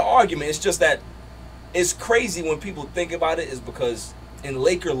fair argument. It's just that it's crazy when people think about it, is because in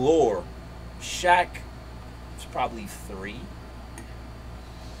Laker lore, Shaq is probably 3.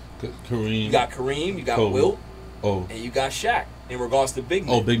 Kareem. You got Kareem, you got Kobe. Wilt, and you got Shaq in regards to big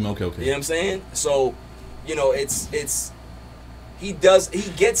men. Oh, big man. Okay. You know what I'm saying? So, it's he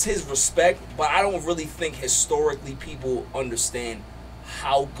gets his respect, but I don't really think historically people understand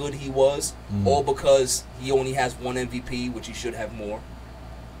how good he was, all because he only has 1 MVP, which he should have more.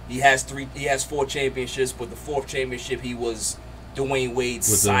 He has 4 championships, but the 4th championship he was Dwayne Wade's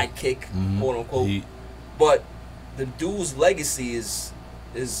sidekick, quote unquote. But the dude's legacy is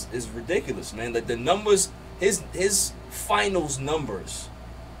ridiculous, man. Like the numbers, his finals numbers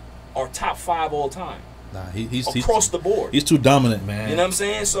are top 5 all time. Nah, he's across the board. He's too dominant, man. You know what I'm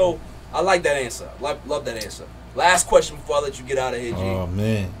saying? So I like that answer. Love that answer. Last question before I let you get out of here, G. Oh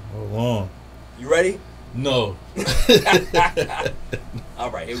man, hold on. You ready? No.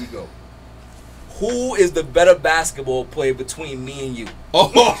 All right, here we go. Who is the better basketball player between me and you?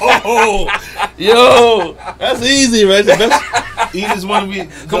 Yo, that's easy, right? The best, easiest one we.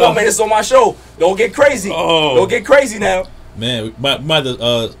 Come on, man, it's on my show. Don't get crazy. Don't get crazy now. Man,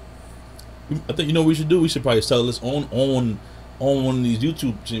 I think what we should do. We should probably sell this on one of these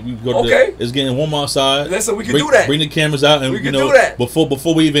YouTube. We go to it's getting warm outside. Listen, we can do that. Bring the cameras out, and we can do that. Before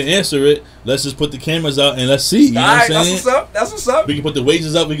we even answer it, let's just put the cameras out and let's see. You know what I'm saying? That's what's up. We can put the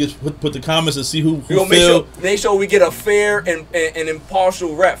wages up. We can put the comments and see who make sure we get a fair and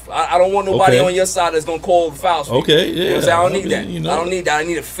impartial ref. I don't want nobody on your side that's gonna call the fouls. Okay, yeah. I don't need that. I don't need that. I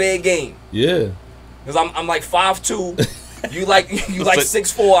need a fair game. Yeah. Because I'm like 5'2", You like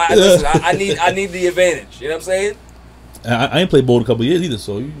 6'4". Listen, I need the advantage. You know what I'm saying? I ain't played ball in a couple of years either,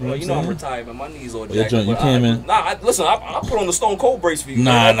 so you know, I'm retired, man. My knees all jacked. You can, man. Listen, I put on the Stone Cold brace for you.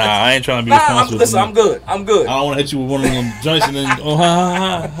 Nah, I ain't trying to be responsible. Listen, I'm good. I don't want to hit you with one of them joints and then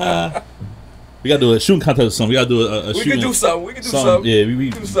ha. We gotta do a shooting contest or something. We gotta do a shooting. We can do something. Yeah,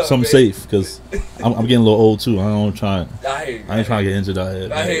 we do something safe because I'm getting a little old too. I ain't trying to get injured out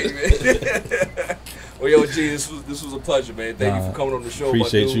here. I hate you, man. Well, yo, G, this was a pleasure, man. Thank you for coming on the show.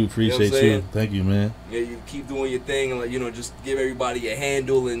 Appreciate you. Thank you, man. Yeah, you keep doing your thing and just give everybody a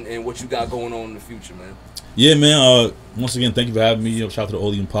handle and what you got going on in the future, man. Yeah, man. Once again, thank you for having me. Shout out to the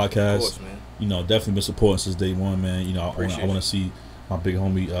All Even Podcast. Of course, man. Definitely been supporting since day one, man. I want to see my big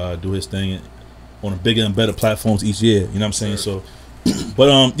homie do his thing on a bigger and better platforms each year. You know what I'm saying? Sure. So,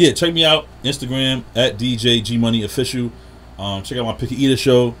 but yeah, check me out Instagram at DJ GMONEY official. Check out my Picky Eater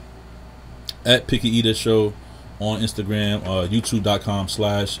show at Picky Eater show on Instagram.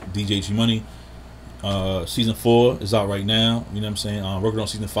 YouTube.com/DJ GMONEY. Season 4 is out right now. You know what I'm saying? Working on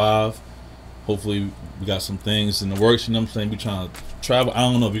season 5. Hopefully we got some things in the works. You know what I'm saying? We trying to travel. I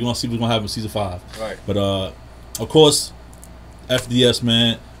don't know. We're gonna see what's gonna happen in season 5. Right. But of course, FDS,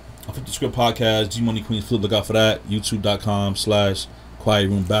 man. I Flip the Script podcast, GMONEY Queens Flip. Look out for that. YouTube.com/Quiet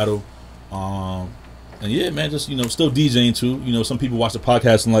Room Battle. And yeah, man, just still DJing too. Some people watch the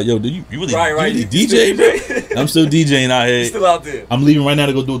podcast and like, yo, you really, really DJ, bro? I'm still DJing out here. Still out there. I'm leaving right now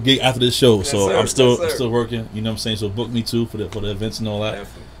to go do a gig after this show, so sir. I'm still working. You know what I'm saying? So book me too for the events and all that.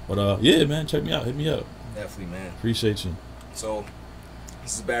 Definitely. But yeah, man, check me out. Hit me up. Definitely, man. Appreciate you. So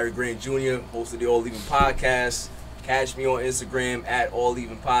this is Barry Grant Jr., host of the All Even Podcast. Catch me on Instagram at All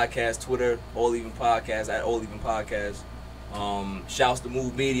Even Podcast, Twitter All Even Podcast at All Even Podcast. Shouts to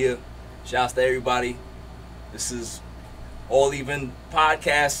Move Media. Shouts to everybody. This is All Even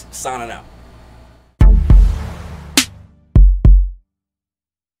Podcast signing out.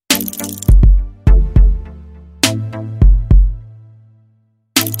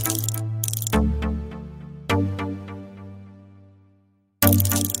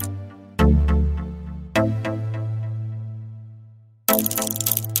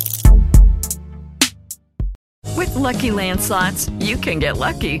 With Lucky Land Slots, you can get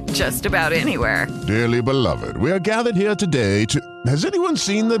lucky just about anywhere. Dearly beloved, we are gathered here today to... Has anyone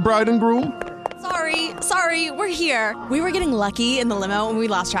seen the bride and groom? Sorry, we're here. We were getting lucky in the limo and we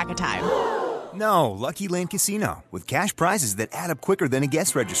lost track of time. No, Lucky Land Casino, with cash prizes that add up quicker than a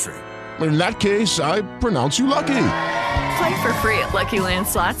guest registry. In that case, I pronounce you lucky. Play for free at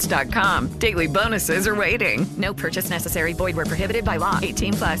LuckyLandSlots.com. Daily bonuses are waiting. No purchase necessary. Void where prohibited by law.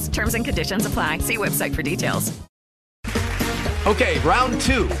 18+. Terms and conditions apply. See website for details. Okay, round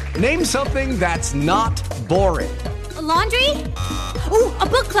 2. Name something that's not boring. A laundry? Ooh, a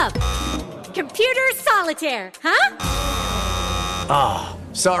book club. Computer solitaire, huh? Ah,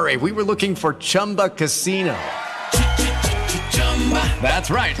 sorry, we were looking for Chumba Casino.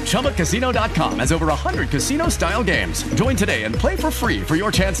 That's right, ChumbaCasino.com has over 100 casino-style games. Join today and play for free for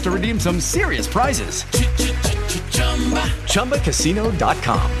your chance to redeem some serious prizes.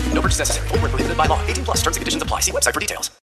 ChumbaCasino.com. No purchase necessary. Void where prohibited by law. 18+. Terms and conditions apply. See website for details.